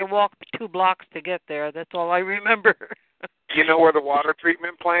only had to walk 2 blocks to get there. That's all I remember. You know where the water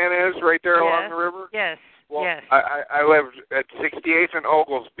treatment plant is, right there along the river? Yes. Well, yes. I lived at 68th and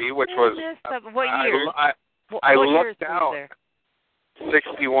Oglesby, which was what year? I what looked out.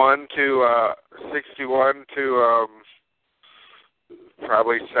 61 to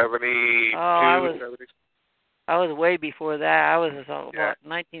probably 72. I was way before that. I was what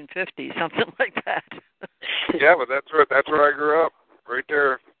 1950, something like that. Yeah, but that's where I grew up, right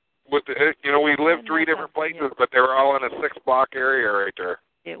there. With we lived 3 different places, but they were all in a 6-block area right there.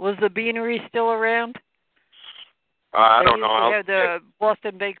 Was the beanery still around? I don't know. They had the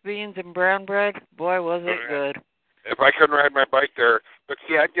Boston baked beans and brown bread. Boy, was it good. If I couldn't ride my bike there, but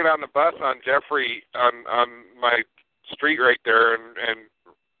see, I'd get on the bus on Jeffrey on my street right there and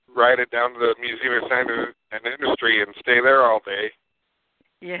ride it down to the Museum of Science and Industry and stay there all day.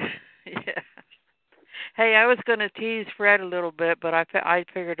 Yeah. Hey, I was going to tease Fred a little bit, but I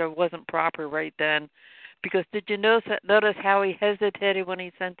figured it wasn't proper right then. Because did you notice how he hesitated when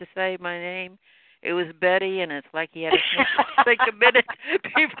he sent to say my name? It was Betty, and it's like he had to think a minute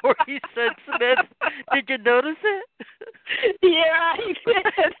before he said Smith. Did you notice it? Yeah, I did.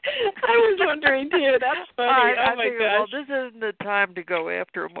 I was wondering, too. That's funny. I my figured, gosh. well, this isn't the time to go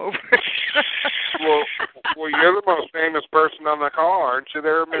after him over. Well, you're the most famous person on the call, aren't you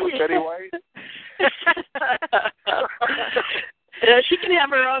there, Miss Betty White? She can have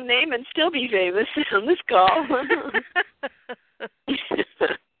her own name and still be famous on this call.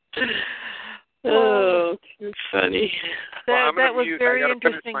 Oh, too funny. That was very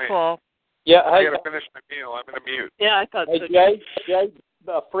interesting, Paul. Yeah, I got to finish my meal. I'm in a mute. Yeah, I thought so. Jay,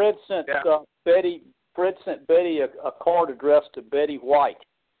 Fred sent Betty. Fred sent Betty a card addressed to Betty White.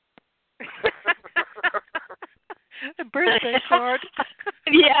 A birthday card.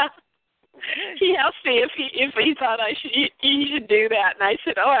 Yeah. He asked me if he thought he should do that, and I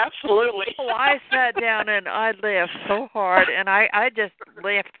said, "Oh, absolutely." Well, I sat down and I laughed so hard, and I just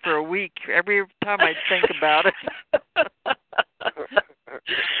laughed for a week every time I think about it.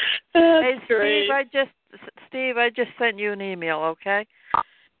 Hey, Steve, I just sent you an email. Okay,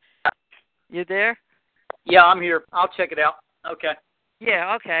 you there? Yeah, I'm here. I'll check it out. Okay.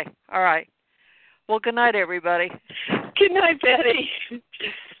 Yeah. Okay. All right. Well, good night, everybody. Good night, Betty.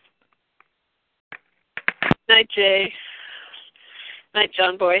 Night, Jay. Night,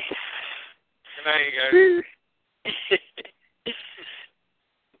 John Boy. Good night, you guys.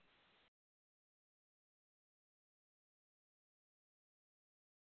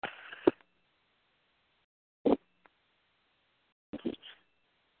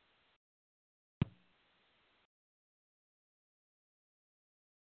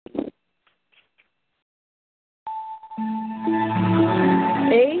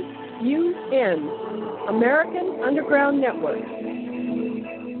 AUN, American Underground Network.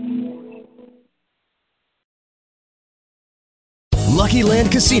 Lucky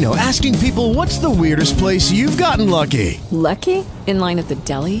Land Casino, asking people, what's the weirdest place you've gotten lucky? Lucky? In line at the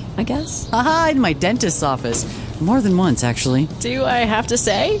deli, I guess? Aha, in my dentist's office. More than once, actually. Do I have to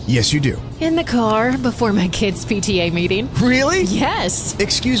say? Yes, you do. In the car before my kids' PTA meeting. Really? Yes.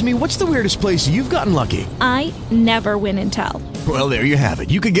 Excuse me, what's the weirdest place you've gotten lucky? I never win and tell. Well, there you have it.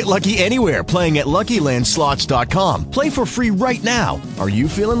 You can get lucky anywhere, playing at LuckyLandSlots.com. Play for free right now. Are you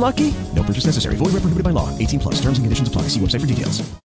feeling lucky? No purchase necessary. Void where prohibited by law. 18+. Terms and conditions apply. See website for details.